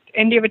it,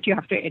 you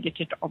have to edit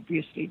it,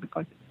 obviously,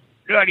 because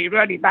it's really,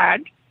 really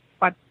bad.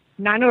 But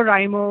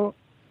NaNoWriMo,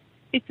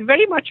 it's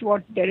very much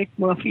what Derek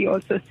Murphy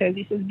also says.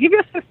 He says, give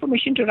yourself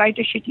permission to write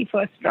a shitty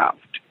first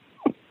draft.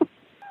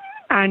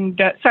 And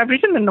so I've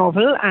written the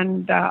novel,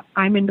 and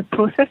I'm in the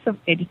process of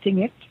editing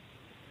it.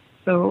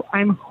 So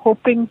I'm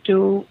hoping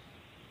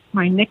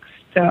my next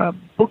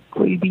book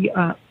will be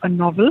a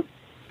novel.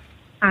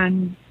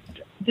 And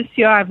this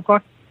year I've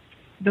got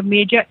the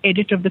major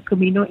edit of the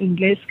Camino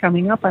Inglés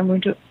coming up. I'm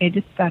going to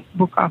edit that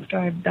book after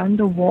I've done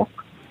the walk.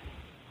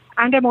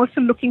 And I'm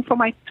also looking for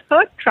my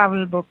third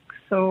travel book.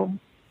 So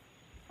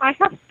I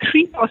have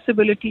 3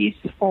 possibilities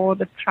for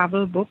the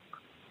travel book,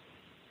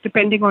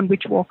 depending on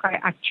which walk I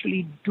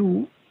actually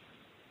do.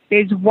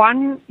 There's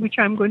one which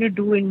I'm going to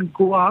do in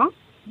Goa,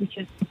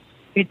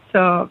 it's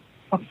a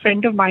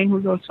friend of mine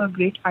who's also a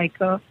great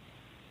hiker,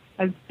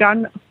 has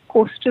done a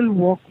coastal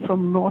walk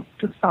from north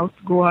to south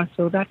Goa.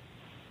 So that's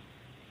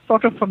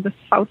sort of from the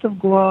south of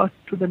Goa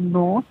to the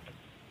north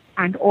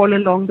and all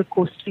along the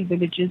coastal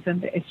villages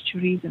and the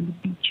estuaries and the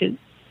beaches.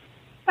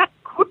 That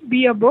could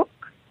be a book.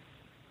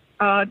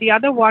 The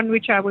other one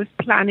which I was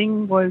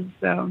planning was,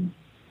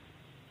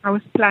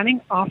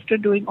 after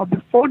doing or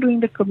before doing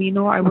the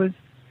Camino, I was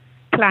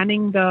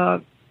planning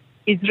the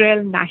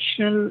Israel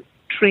National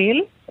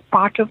Trail,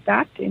 part of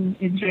that in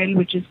Israel,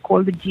 which is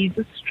called the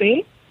Jesus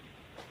Trail.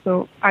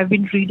 So I've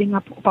been reading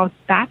up about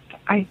that.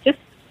 I just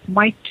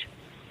might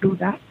do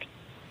that.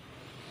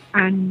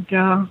 And,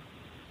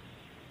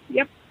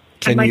 yep.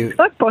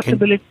 Third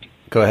possibility.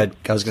 Go ahead.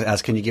 I was going to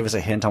ask, can you give us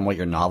a hint on what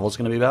your novel is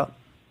going to be about?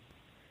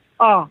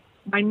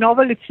 My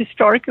novel, it's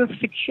historical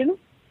fiction.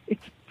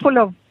 It's full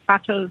of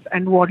battles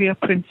and warrior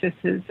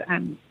princesses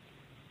and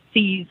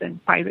seas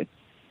and pirates.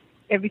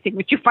 Everything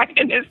which you find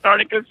in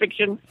historical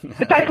fiction.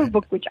 The type of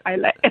book which I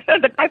like.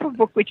 The type of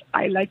book which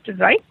I like to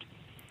write.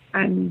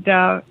 And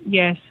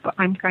yes,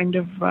 I'm kind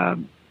of.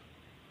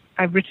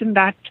 I've written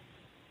that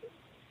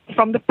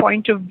from the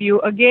point of view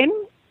again.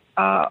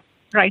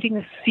 Writing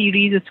a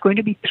series. It's going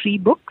to be 3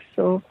 books.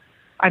 So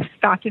I've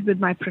started with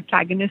my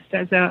protagonist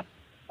as a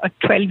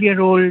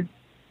 12-year-old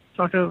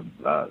sort of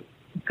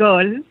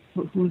girl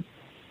whose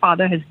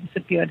father has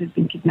disappeared, has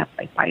been kidnapped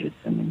by pirates,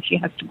 and then she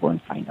has to go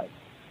and find out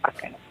that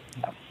kind of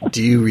stuff.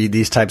 Do you read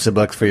these types of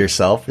books for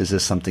yourself? Is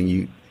this something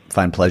you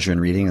find pleasure in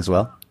reading as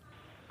well?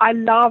 I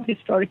love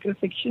historical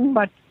fiction,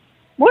 but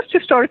most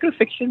historical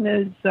fiction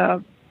is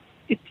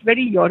it's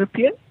very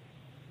European,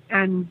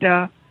 and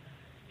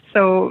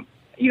so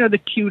the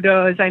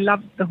Tudors. I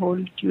love the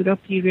whole Tudor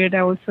period.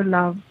 I also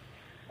love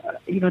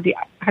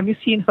have you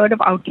heard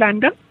of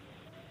Outlander?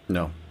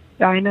 No.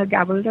 Diana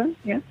Gabaldon,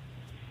 yes.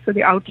 So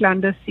the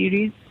Outlander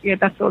series,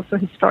 that's also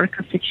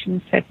historical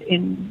fiction set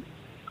in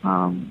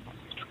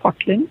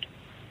Scotland.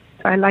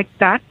 So I like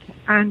that.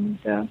 And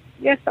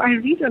yes, I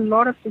read a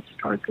lot of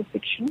historical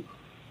fiction.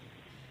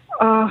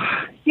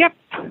 Yep.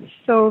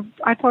 So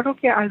I thought,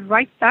 okay, I'll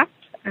write that.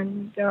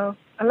 And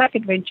I like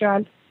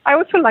adventure. I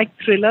also like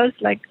thrillers.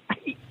 Like I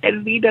I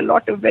read a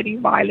lot of very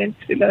violent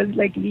thrillers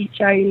like Lee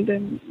Child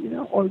and,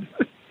 also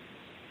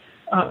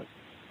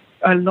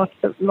lots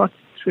of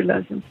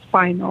thrillers and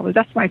spy novels.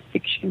 That's my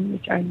fiction,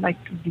 which I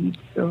like to read.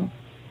 So,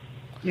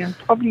 yeah,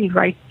 probably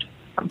write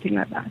something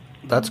like that.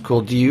 That's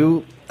cool. Do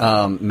you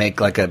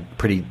make like a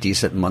pretty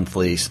decent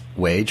monthly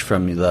wage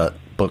from the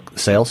book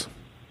sales?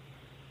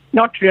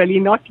 Not really,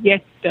 not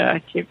yet,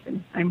 Chip.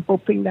 I'm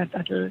hoping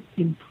that'll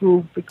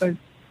improve because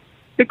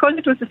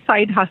it was a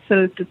side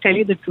hustle. To tell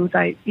you the truth,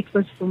 it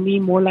was for me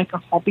more like a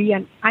hobby,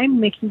 and I'm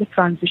making the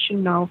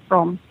transition now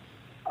from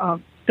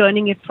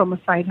turning it from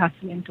a side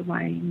hustle into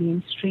my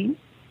mainstream.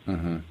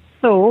 Mm-hmm.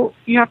 So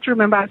you have to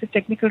remember, as a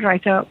technical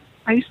writer,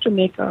 I used to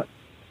make a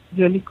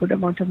really good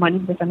amount of money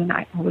because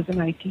I was in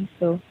IT.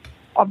 So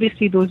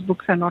obviously those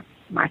books are not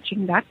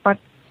matching that, but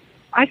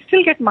I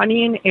still get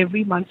money in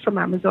every month from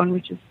Amazon,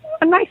 which is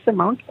a nice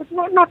amount, but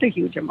not a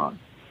huge amount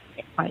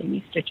by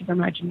any stretch of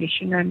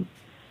imagination. And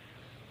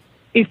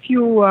if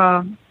you,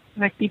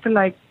 like people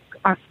like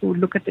us who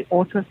look at the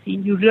author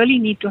scene, you really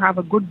need to have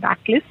a good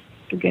backlist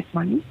to get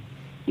money.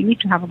 You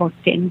need to have about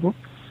 10 books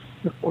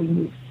before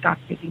you start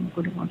getting a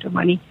good amount of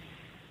money.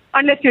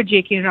 Unless you're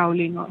J.K.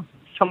 Rowling or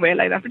somewhere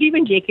like that. But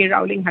even J.K.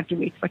 Rowling had to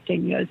wait for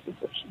 10 years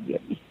before she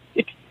really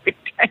hit big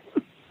time.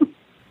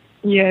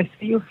 Yes,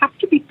 you have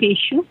to be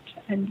patient,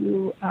 and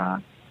you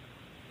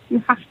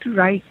have to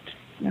write.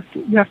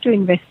 You have to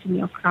invest in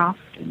your craft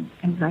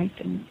and write,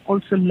 and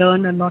also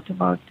learn a lot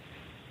about,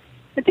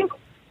 I think,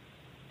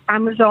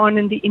 Amazon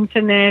and the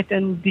internet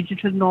and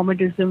digital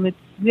nomadism.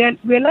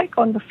 We're like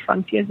on the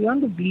frontiers. We're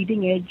on the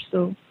bleeding edge.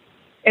 So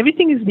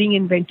everything is being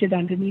invented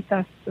underneath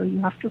us. So you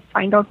have to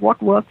find out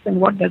what works and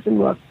what doesn't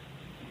work.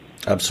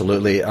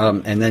 Absolutely.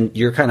 And then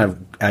you're kind of,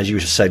 as you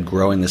said,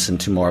 growing this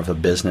into more of a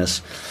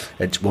business.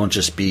 It won't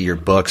just be your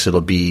books. It'll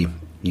be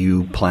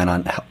you plan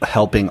on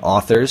helping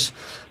authors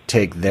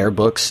take their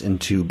books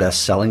into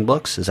best-selling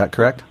books. Is that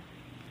correct?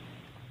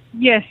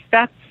 Yes,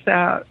 that's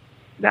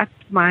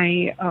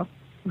my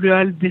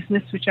real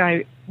business, which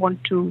I've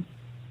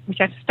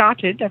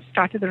started. I've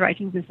started the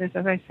writing business.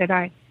 As I said,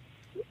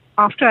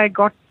 after I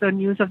got the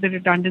news of the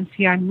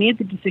redundancy, I made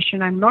the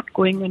decision I'm not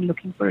going and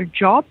looking for a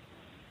job.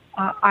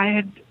 I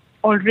had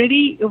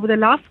already, over the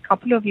last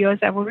couple of years,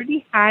 I've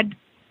already had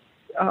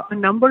a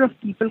number of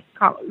people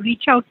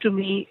reach out to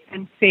me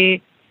and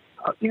say,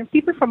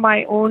 people from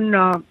my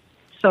own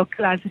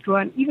circle, as it were,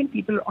 and even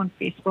people on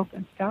Facebook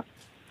and stuff,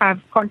 have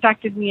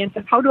contacted me and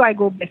said, how do I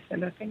go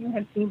bestseller? Can you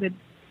help me with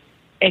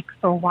X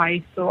or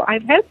Y? So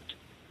I've helped.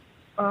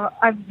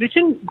 I've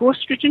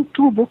ghostwritten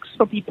 2 books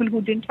for people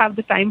who didn't have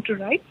the time to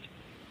write.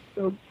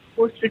 So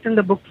ghostwritten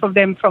the book for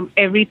them from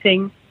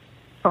everything,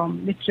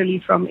 literally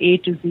from A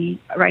to Z,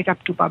 right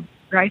up to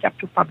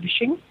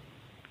publishing.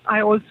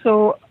 I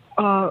also,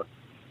 how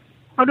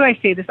do I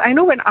say this? I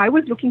know when I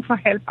was looking for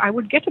help, I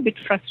would get a bit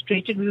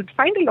frustrated. We would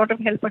find a lot of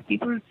help, but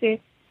people would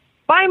say,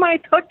 buy my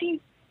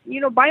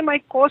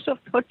course of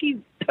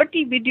 30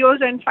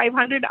 videos and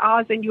 500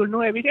 hours and you'll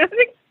know everything. I was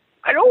like,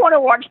 I don't want to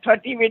watch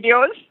 30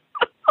 videos.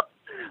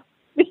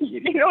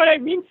 You know what I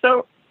mean?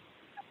 So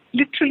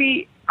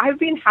literally, I've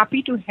been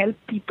happy to help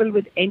people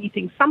with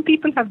anything. Some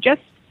people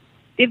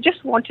they've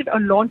just wanted a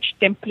launch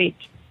template.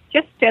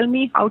 Just tell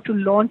me how to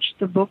launch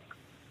the book.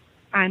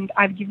 And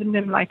I've given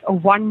them like a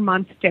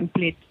 1-month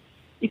template.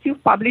 If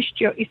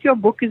your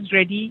book is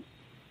ready,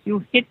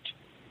 you hit,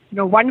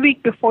 1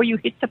 week before you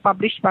hit the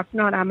publish button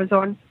on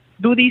Amazon,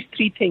 do these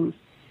 3 things.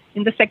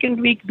 In the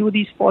second week, do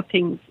these 4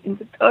 things. In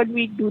the third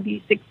week, do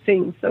these 6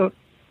 things. So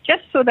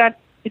just so that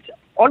it's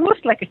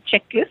almost like a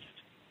checklist.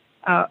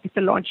 It's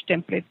a launch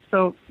template.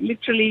 So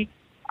literally,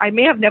 I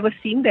may have never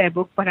seen their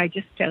book, but I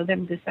just tell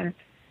them this. And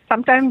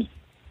sometimes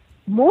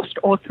most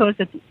authors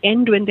at the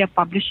end when they're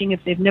publishing,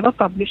 if they've never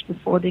published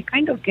before, they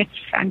kind of get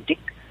frantic.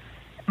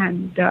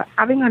 And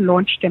having a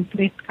launch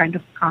template kind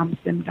of calms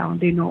them down.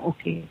 They know,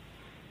 okay,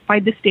 by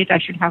this date I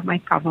should have my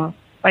cover.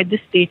 By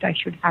this date I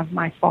should have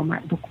my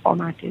book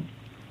formatted.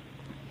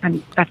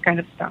 And that kind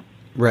of stuff.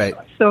 Right.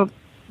 So,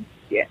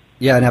 yeah.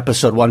 Yeah, in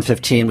episode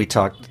 115 we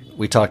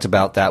talked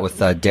about that with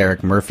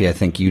Derek Murphy. I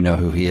think you know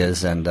who he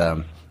is,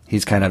 and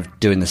he's kind of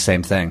doing the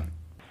same thing.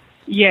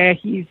 Yeah,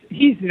 he's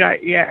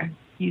right. Yeah,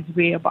 he's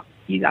way above.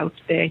 He's out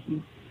there.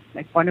 He's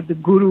like one of the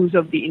gurus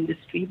of the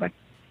industry, but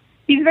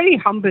he's very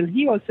humble.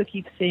 He also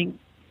keeps saying,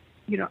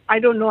 I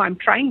don't know. I'm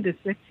trying this.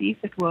 Let's see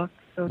if it works.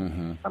 So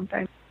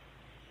sometimes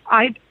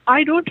I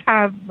don't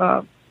have,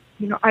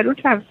 I don't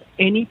have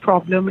any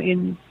problem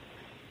in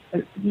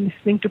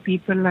listening to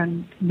people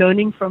and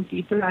learning from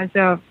people.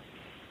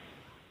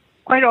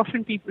 Quite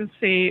often people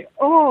say,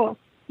 "Oh,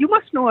 you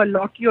must know a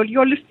lot.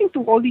 You're listening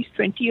to all these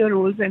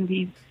 20-year-olds and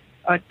these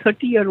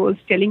 30-year-olds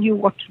telling you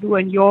what to do,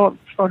 and you're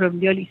sort of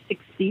nearly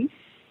 60.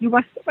 You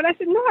must." But I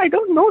said, "No, I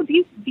don't know.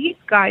 These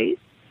guys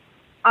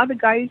are the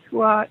guys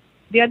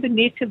they are the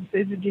natives.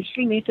 They're the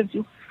digital natives.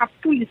 You have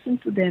to listen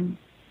to them.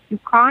 You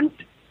can't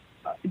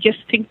just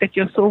think that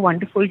you're so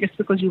wonderful just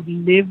because you've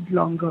lived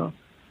longer.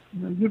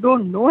 You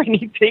don't know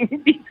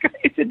anything. These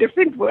guys, it's a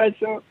different world."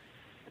 So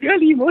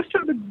really, most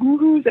of the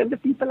gurus and the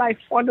people I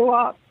follow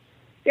are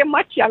they're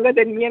much younger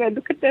than me, and I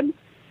look at them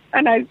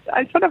and I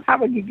sort of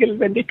have a giggle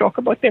when they talk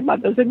about their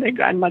mothers and their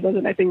grandmothers,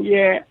 and I think,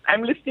 yeah,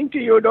 I'm listening to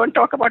you. Don't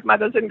talk about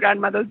mothers and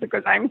grandmothers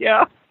because I'm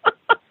here.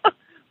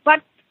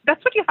 But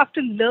that's what you have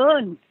to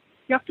learn.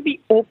 You have to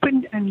be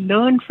open and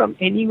learn from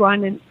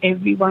anyone and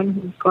everyone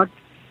who's got,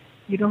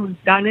 who's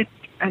done it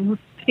and who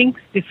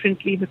thinks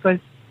differently, because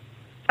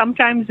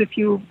sometimes if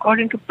you've got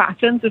into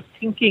patterns of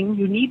thinking,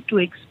 you need to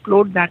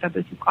explode that,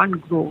 otherwise you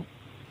can't grow.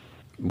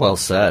 Well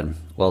said.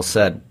 Well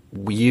said.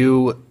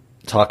 You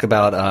talk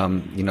about,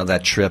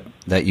 that trip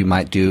that you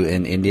might do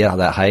in India,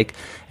 that hike,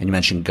 and you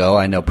mentioned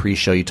Goa. I know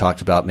pre-show you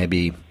talked about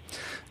maybe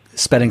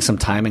spending some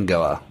time in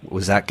Goa.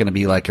 Was that going to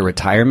be like a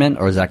retirement,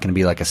 or is that going to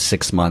be like a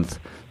 6-month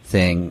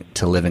thing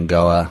to live in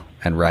Goa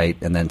and write,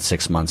 and then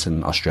 6 months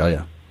in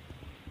Australia?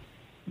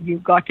 You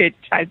got it.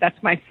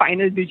 That's my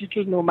final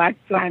digital nomad.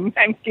 So I'm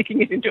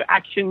taking it into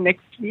action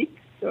next week.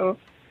 So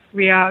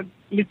we are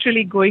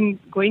literally going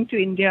to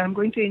India. I'm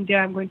going to India.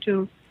 I'm going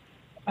to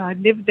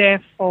live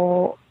there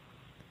for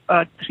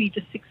 3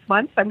 to 6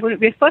 months.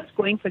 We're first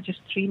going for just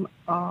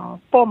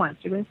 4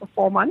 months. We're going for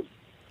 4 months.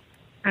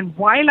 And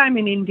while I'm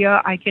in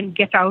India, I can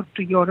get out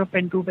to Europe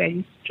and do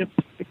various trips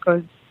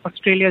because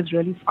Australia is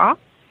really far.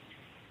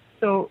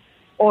 So,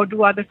 or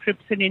do other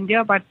trips in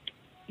India. But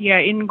yeah,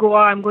 in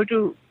Goa, I'm going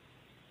to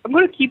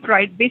keep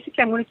writing.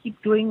 Basically, I'm going to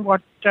keep doing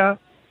what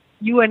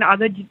you and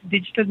other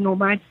digital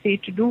nomads say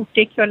to do.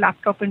 Take your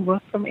laptop and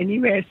work from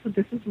anywhere. So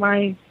that's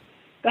my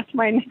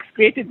next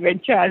great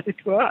adventure, as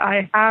it were.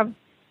 I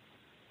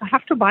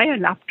have to buy a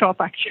laptop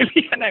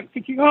actually, and I'm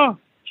thinking,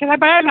 shall I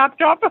buy a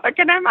laptop?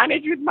 Can I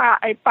manage with my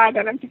iPad?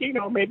 And I'm thinking,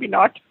 no, maybe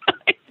not.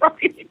 I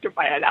probably need to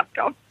buy a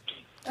laptop.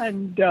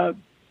 And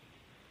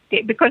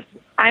because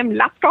I'm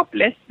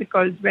laptop-less,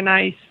 because when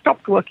I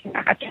stopped working,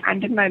 I had to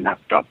hand in my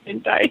laptop,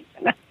 didn't I?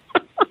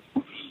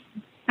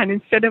 And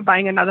instead of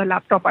buying another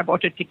laptop, I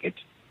bought a ticket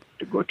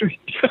to go to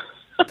India.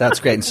 That's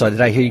great. And so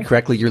did I hear you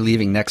correctly? You're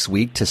leaving next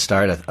week to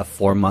start a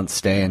 4-month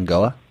stay in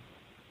Goa?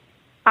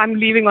 I'm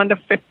leaving on the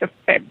 5th of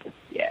Feb.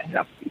 Yeah,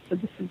 roughly. So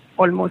this is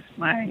almost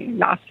my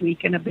last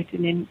week and a bit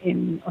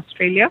in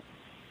Australia.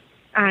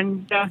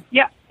 And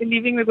we're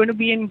leaving. We're going to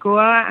be in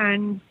Goa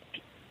and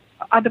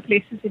other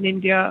places in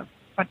India,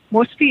 but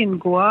mostly in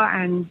Goa.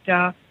 And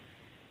so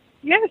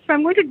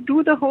I'm going to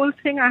do the whole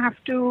thing.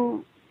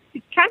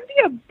 It can be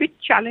a bit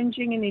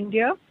challenging in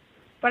India,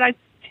 but I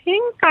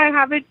think I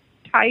have it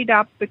tied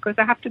up because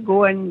I have to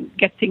go and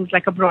get things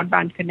like a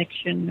broadband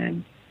connection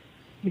and,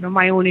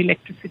 my own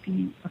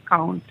electricity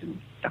account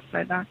and stuff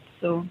like that.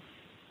 So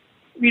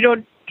we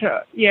don't,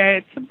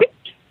 it's a bit,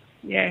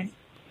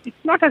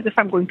 it's not as if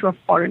I'm going to a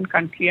foreign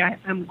country.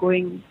 I'm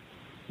going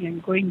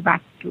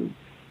back to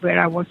where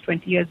I was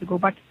 20 years ago,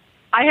 but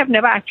I have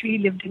never actually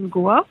lived in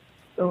Goa.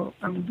 So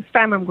this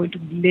time I'm going to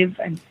live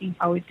and see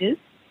how it is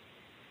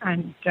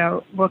and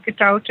work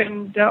it out.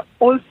 And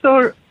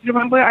also,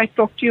 remember I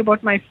talked to you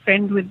about my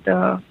friend with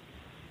the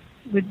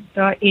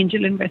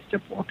Angel Investor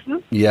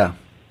Portal? Yeah.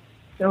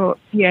 So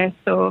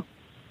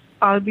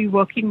I'll be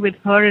working with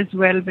her as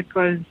well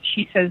because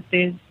she says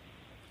there's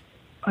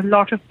a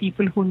lot of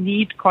people who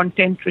need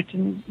content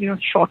written,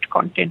 short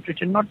content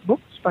written, not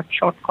books, but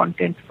short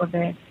content for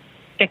their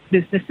tech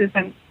businesses.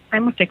 And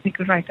I'm a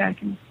technical writer. I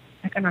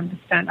can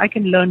understand. I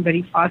can learn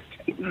very fast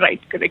and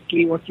write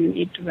correctly what you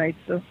need to write.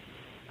 So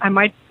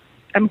I'm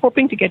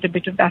hoping to get a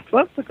bit of that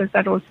work because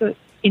that also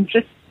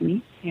interests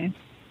me. Yeah.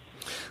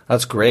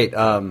 That's great.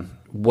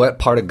 What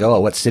part of Goa,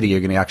 what city are you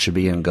going to actually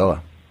be in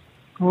Goa?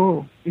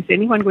 Oh, is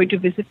anyone going to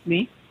visit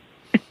me?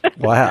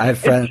 Well, I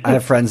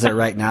have friends there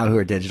right now who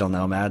are digital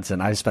nomads,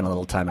 and I spent a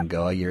little time in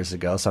Goa years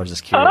ago, so I was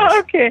just curious. Oh,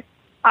 okay.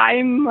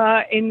 I'm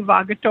in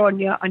Vagator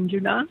near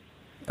Anjuna.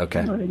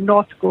 Okay.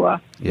 North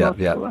Goa. Yeah.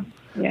 Goa.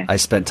 Yeah. I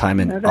spent time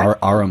in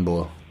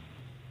Arambol.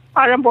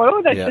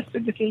 Arambol, that's just a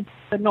little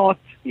the north.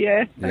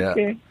 Yeah.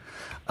 Okay.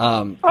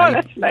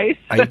 That's nice.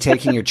 Are you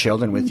taking your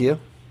children with you?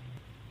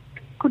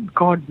 Good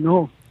God,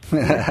 no.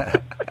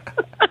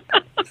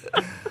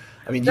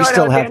 I mean, you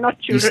still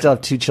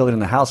have 2 children in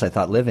the house, I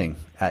thought, living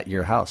at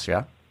your house,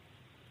 yeah?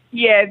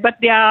 Yeah, but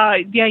they are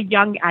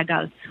young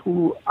adults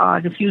who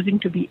are refusing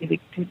to be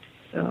evicted.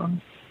 So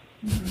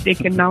they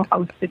can now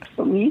house sit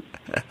for me.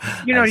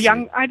 I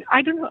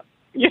don't know.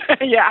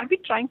 Yeah, I've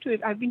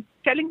been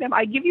telling them,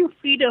 I give you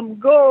freedom,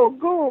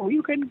 go,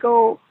 you can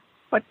go.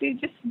 But they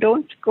just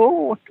don't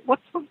go.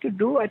 What's supposed to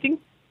do? I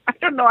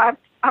don't know. I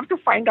have to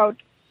find out,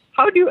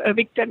 how do you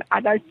evict an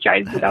adult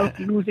child without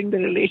losing the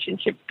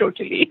relationship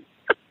totally?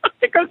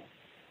 Because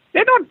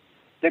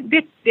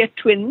they're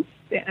twins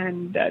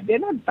and they're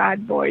not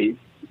bad boys.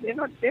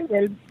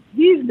 They're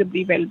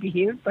reasonably well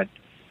behaved, but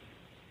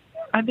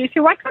they say,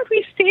 why can't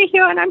we stay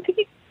here? And I'm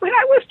thinking, when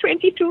I was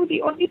 22,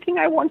 the only thing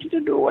I wanted to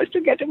do was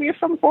to get away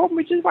from home,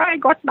 which is why I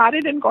got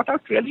married and got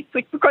out really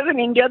quick, because in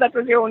India, that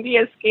was the only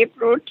escape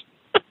route.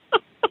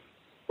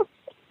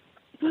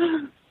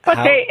 But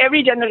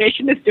every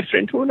generation is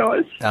different. Who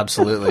knows?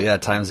 Absolutely. Yeah.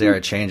 Times they are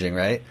changing,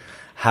 right?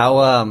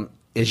 How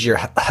is your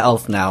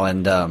health now?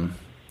 And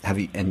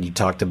you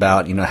talked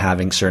about,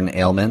 having certain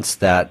ailments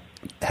that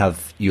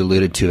have you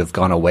alluded to have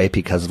gone away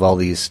because of all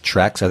these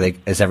treks?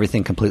 Is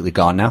everything completely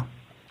gone now?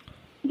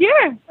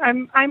 Yeah,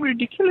 I'm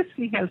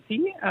ridiculously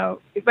healthy.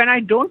 When I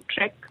don't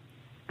trek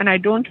and I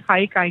don't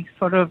hike, I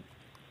sort of,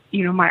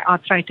 my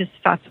arthritis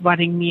starts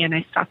worrying me and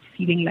I start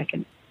feeling like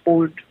an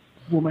old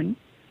woman.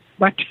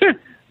 But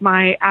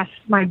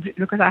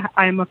because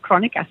I'm a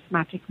chronic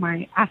asthmatic,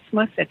 my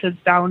asthma settles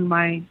down,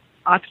 my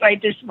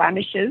arthritis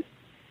vanishes,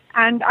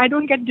 and I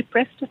don't get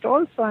depressed at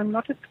all. So I'm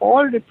not at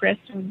all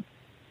depressed. And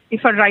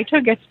if a writer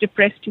gets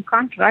depressed, you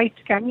can't write,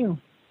 can you?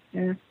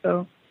 Yeah,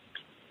 so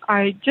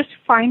I just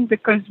find,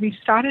 because we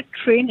started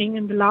training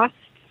in the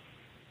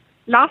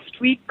last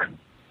week,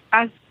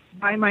 as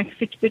by my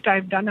Fitbit,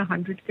 I've done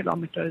 100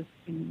 kilometers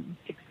in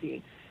 6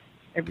 days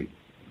every day.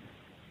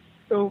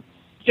 So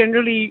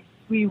generally,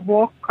 I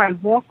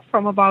walk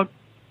from about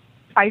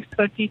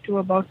 5:30 to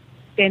about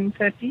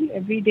 10:30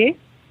 every day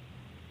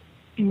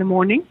in the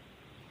morning.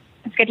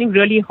 It's getting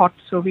really hot,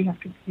 so we have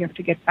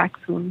to get back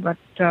soon. But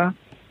so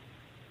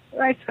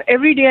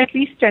every day at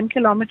least 10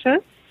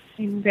 kilometers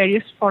in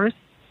various forests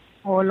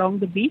or along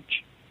the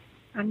beach.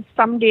 And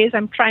some days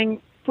I'm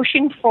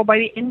pushing for, by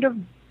the end of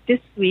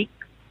this week,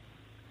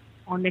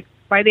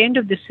 by the end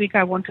of this week,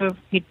 I want to have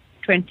hit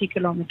 20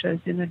 kilometers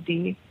in a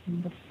day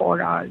in the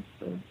 4 hours.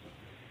 So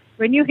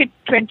when you hit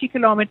 20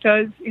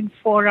 kilometers in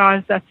 4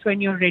 hours, that's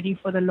when you're ready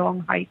for the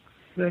long hike,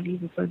 really,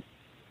 because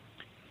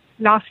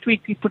last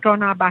week we put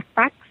on our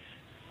backpacks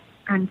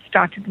and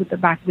started with a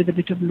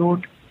bit of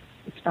load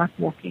to start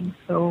walking.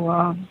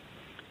 So,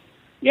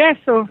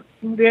 so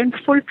we're in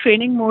full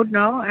training mode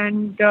now,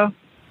 and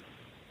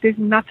there's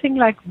nothing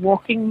like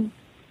walking,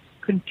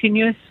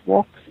 continuous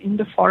walks in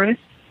the forest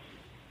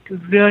to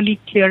really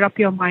clear up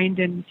your mind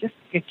and just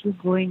get you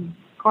going.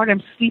 God,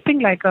 I'm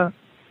sleeping I'm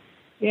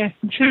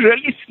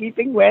really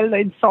sleeping well. The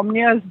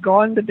insomnia is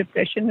gone, the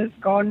depression is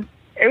gone,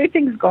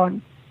 everything's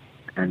gone.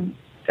 And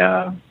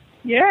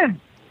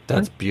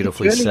that's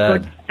beautifully really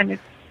said. Good.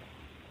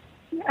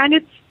 And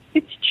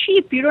it's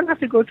cheap. You don't have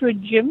to go to a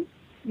gym.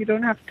 You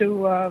don't have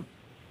to.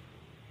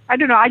 I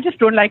don't know. I just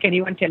don't like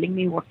anyone telling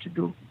me what to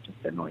do. It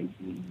just annoys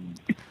me.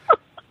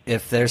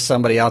 If there's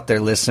somebody out there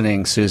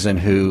listening, Susan,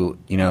 who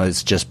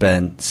has just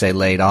been, say,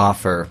 laid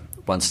off or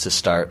wants to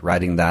start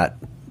writing that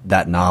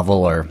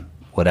novel or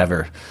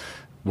whatever,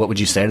 what would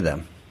you say to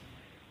them?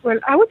 Well,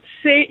 I would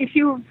say if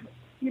you're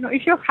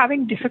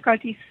having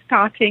difficulty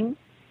starting,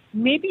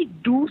 maybe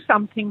do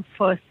something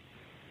first.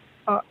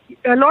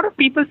 A lot of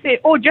people say,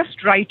 "Oh,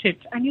 just write it,"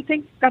 and you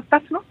think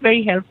that's not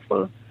very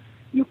helpful.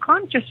 You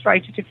can't just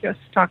write it if you're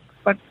stuck.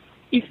 But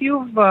if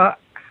you've got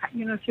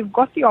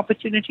the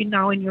opportunity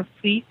now and you're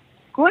free,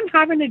 go and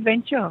have an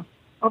adventure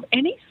of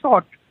any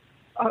sort.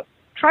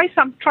 Try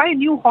a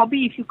new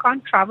hobby. If you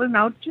can't travel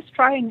now, just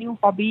try a new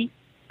hobby.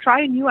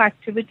 Try a new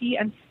activity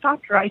and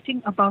start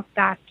writing about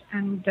that.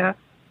 And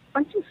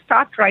once you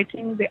start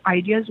writing, the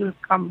ideas will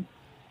come.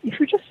 If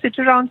you just sit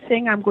around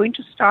saying, "I'm going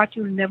to start,"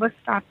 you'll never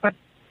start. But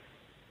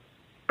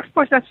of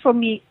course, that's for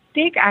me.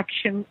 Take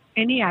action,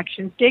 any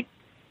action.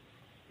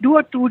 Do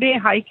a 2-day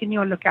hike in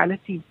your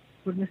locality.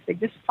 Goodness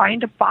sake, just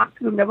find a park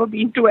you've never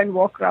been to and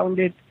walk around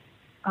it.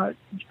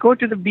 Go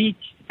to the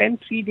beach. Spend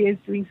 3 days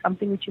doing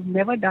something which you've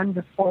never done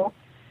before,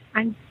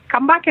 and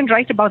come back and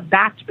write about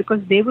that,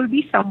 because there will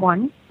be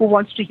someone who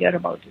wants to hear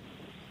about it.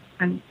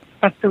 And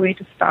that's the way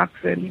to start,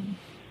 really.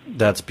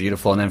 That's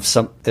beautiful. And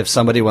if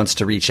somebody wants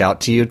to reach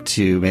out to you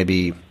to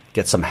maybe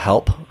get some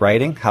help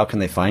writing, how can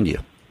they find you?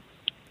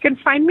 You can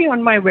find me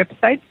on my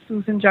website,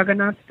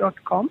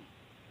 susanjagannath.com,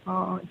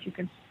 if you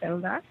can spell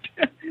that.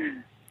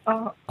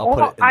 I'll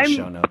put it in the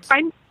show notes.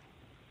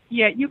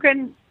 You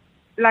can,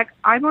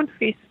 I'm on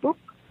Facebook,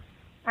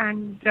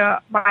 and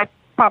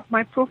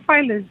my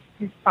profile is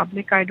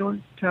public. I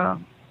don't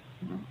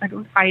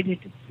hide it.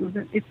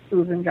 It's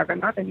Susan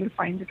Jagannath, and you'll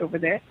find it over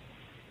there.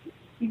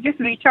 You just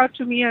reach out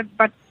to me,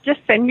 but just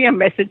send me a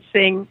message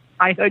saying,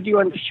 "I heard you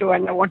on the show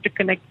and I want to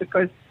connect,"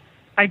 because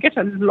I get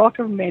a lot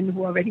of men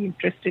who are very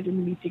interested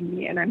in meeting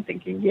me, and I'm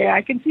thinking, "Yeah,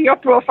 I can see your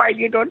profile.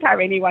 You don't have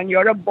anyone.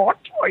 You're a bot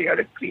or you're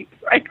a creep.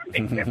 So I don't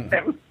accept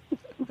them."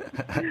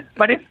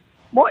 But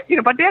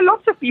but there are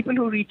lots of people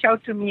who reach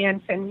out to me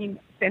and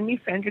send me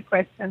friend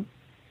requests, and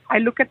I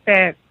look at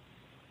their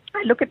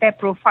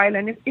profile,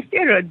 and if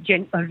they're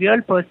a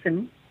real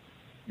person,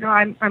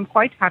 I'm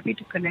quite happy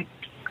to connect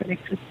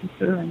with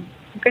people. And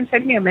you can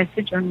send me a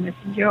message on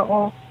Messenger,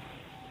 or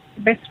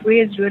the best way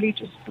is really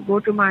just to go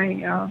to my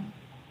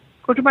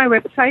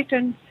website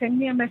and send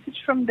me a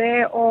message from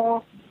there.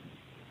 Or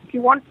if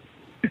you want,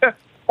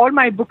 all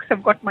my books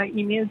have got my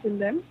emails in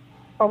them.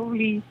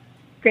 Probably you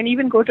can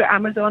even go to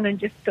Amazon and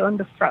just turn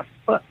the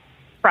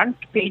front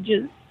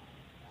pages.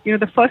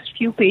 The first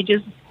few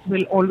pages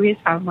will always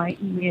have my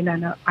email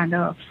and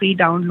a free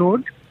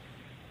download,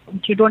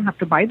 which you don't have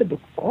to buy the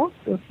book for.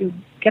 So if you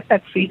get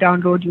that free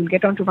download, you'll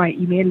get onto my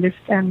email list,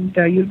 and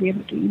you'll be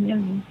able to email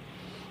me.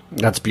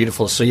 That's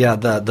beautiful. So yeah,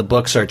 the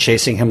books are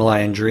Chasing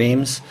Himalayan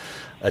Dreams,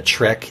 A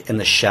Trek in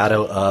the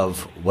Shadow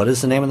of, what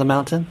is the name of the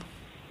mountain?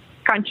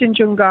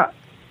 Kanchenjunga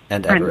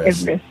and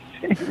Everest.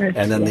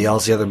 And then the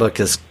other book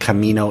is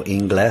Camino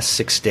Ingles,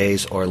 6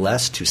 Days or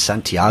Less to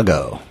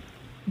Santiago.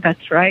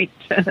 That's right.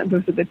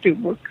 Those are the two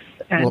books.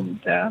 And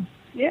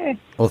yeah.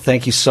 Well,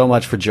 thank you so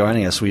much for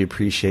joining us. We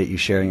appreciate you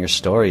sharing your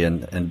story,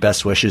 and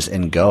best wishes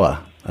in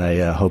Goa. I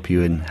hope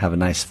you have a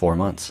nice 4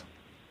 months.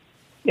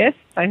 Yes,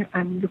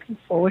 I'm looking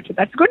forward to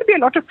that. It's going to be a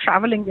lot of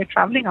traveling. We're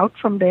traveling out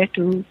from there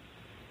to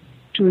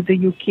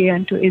the UK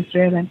and to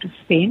Israel and to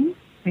Spain,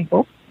 I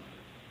hope.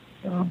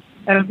 So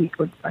that'll be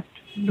good. But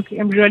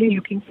I'm really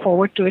looking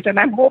forward to it, and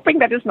I'm hoping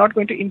that it's not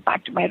going to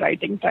impact my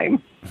writing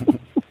time.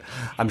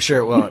 I'm sure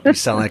it won't. You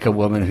sound like a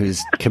woman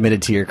who's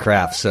committed to your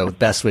craft. So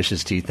best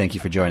wishes to you. Thank you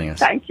for joining us.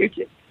 Thank you,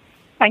 Jim.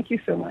 Thank you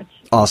so much.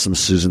 Awesome,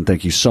 Susan.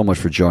 Thank you so much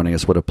for joining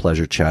us. What a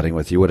pleasure chatting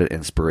with you. What an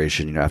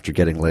inspiration, after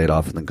getting laid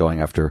off and then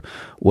going after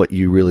what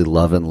you really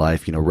love in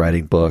life,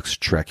 writing books,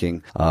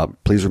 trekking.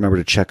 Please remember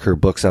to check her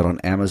books out on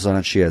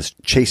Amazon. She has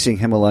Chasing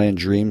Himalayan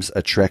Dreams,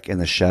 A Trek in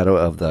the Shadow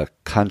of the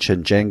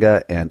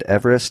Kanchenjunga and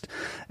Everest,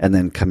 and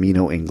then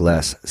Camino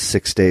Ingles,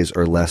 6 Days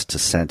or Less to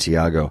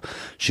Santiago.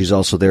 She's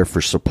also there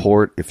for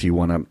support if you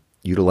want to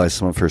utilize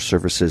some of her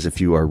services.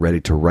 If you are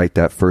ready to write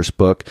that first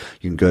book,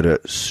 you can go to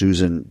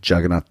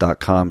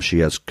SusanJagannath.com. She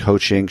has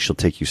coaching. She'll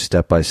take you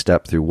step by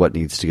step through what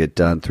needs to get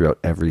done throughout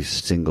every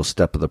single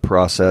step of the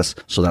process.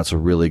 So that's a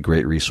really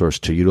great resource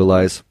to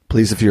utilize.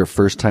 Please, if you're a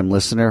first-time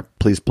listener,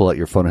 please pull out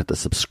your phone and hit the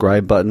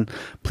subscribe button.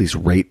 Please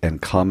rate and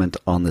comment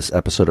on this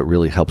episode. It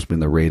really helps me in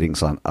the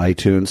ratings on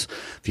iTunes.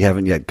 If you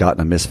haven't yet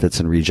gotten a Misfits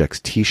and Rejects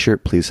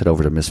t-shirt, please head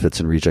over to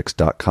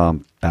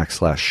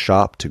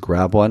misfitsandrejects.com/shop to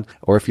grab one.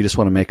 Or if you just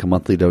want to make a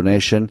monthly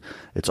donation,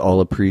 it's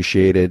all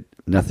appreciated.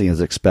 Nothing is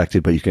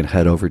expected, but you can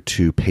head over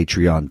to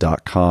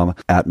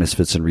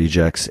patreon.com/Misfits and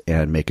Rejects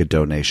and make a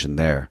donation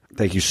there.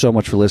 Thank you so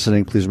much for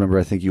listening. Please remember,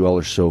 I think you all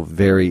are so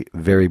very,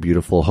 very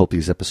beautiful. Hope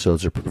these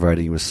episodes are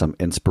providing you with some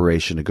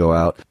inspiration to go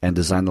out and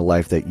design the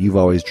life that you've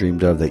always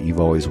dreamed of, that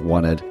you've always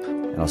wanted.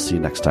 And I'll see you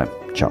next time.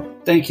 Ciao.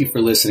 Thank you for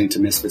listening to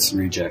Misfits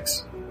and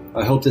Rejects.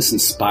 I hope this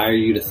inspired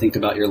you to think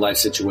about your life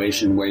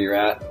situation, where you're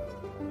at,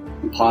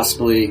 and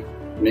possibly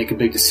make a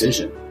big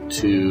decision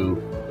to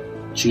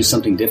choose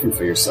something different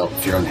for yourself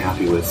if you're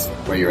unhappy with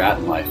where you're at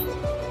in life.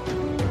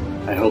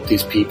 I hope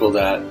these people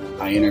that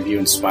I interview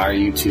inspire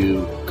you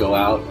to go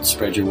out,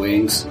 spread your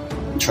wings,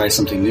 and try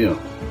something new.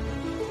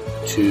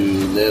 To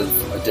live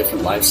a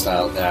different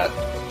lifestyle that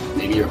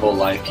maybe your whole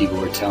life people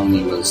were telling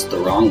you was the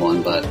wrong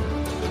one, but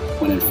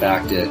when in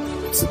fact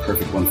it's the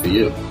perfect one for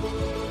you.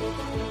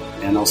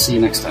 And I'll see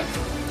you next time.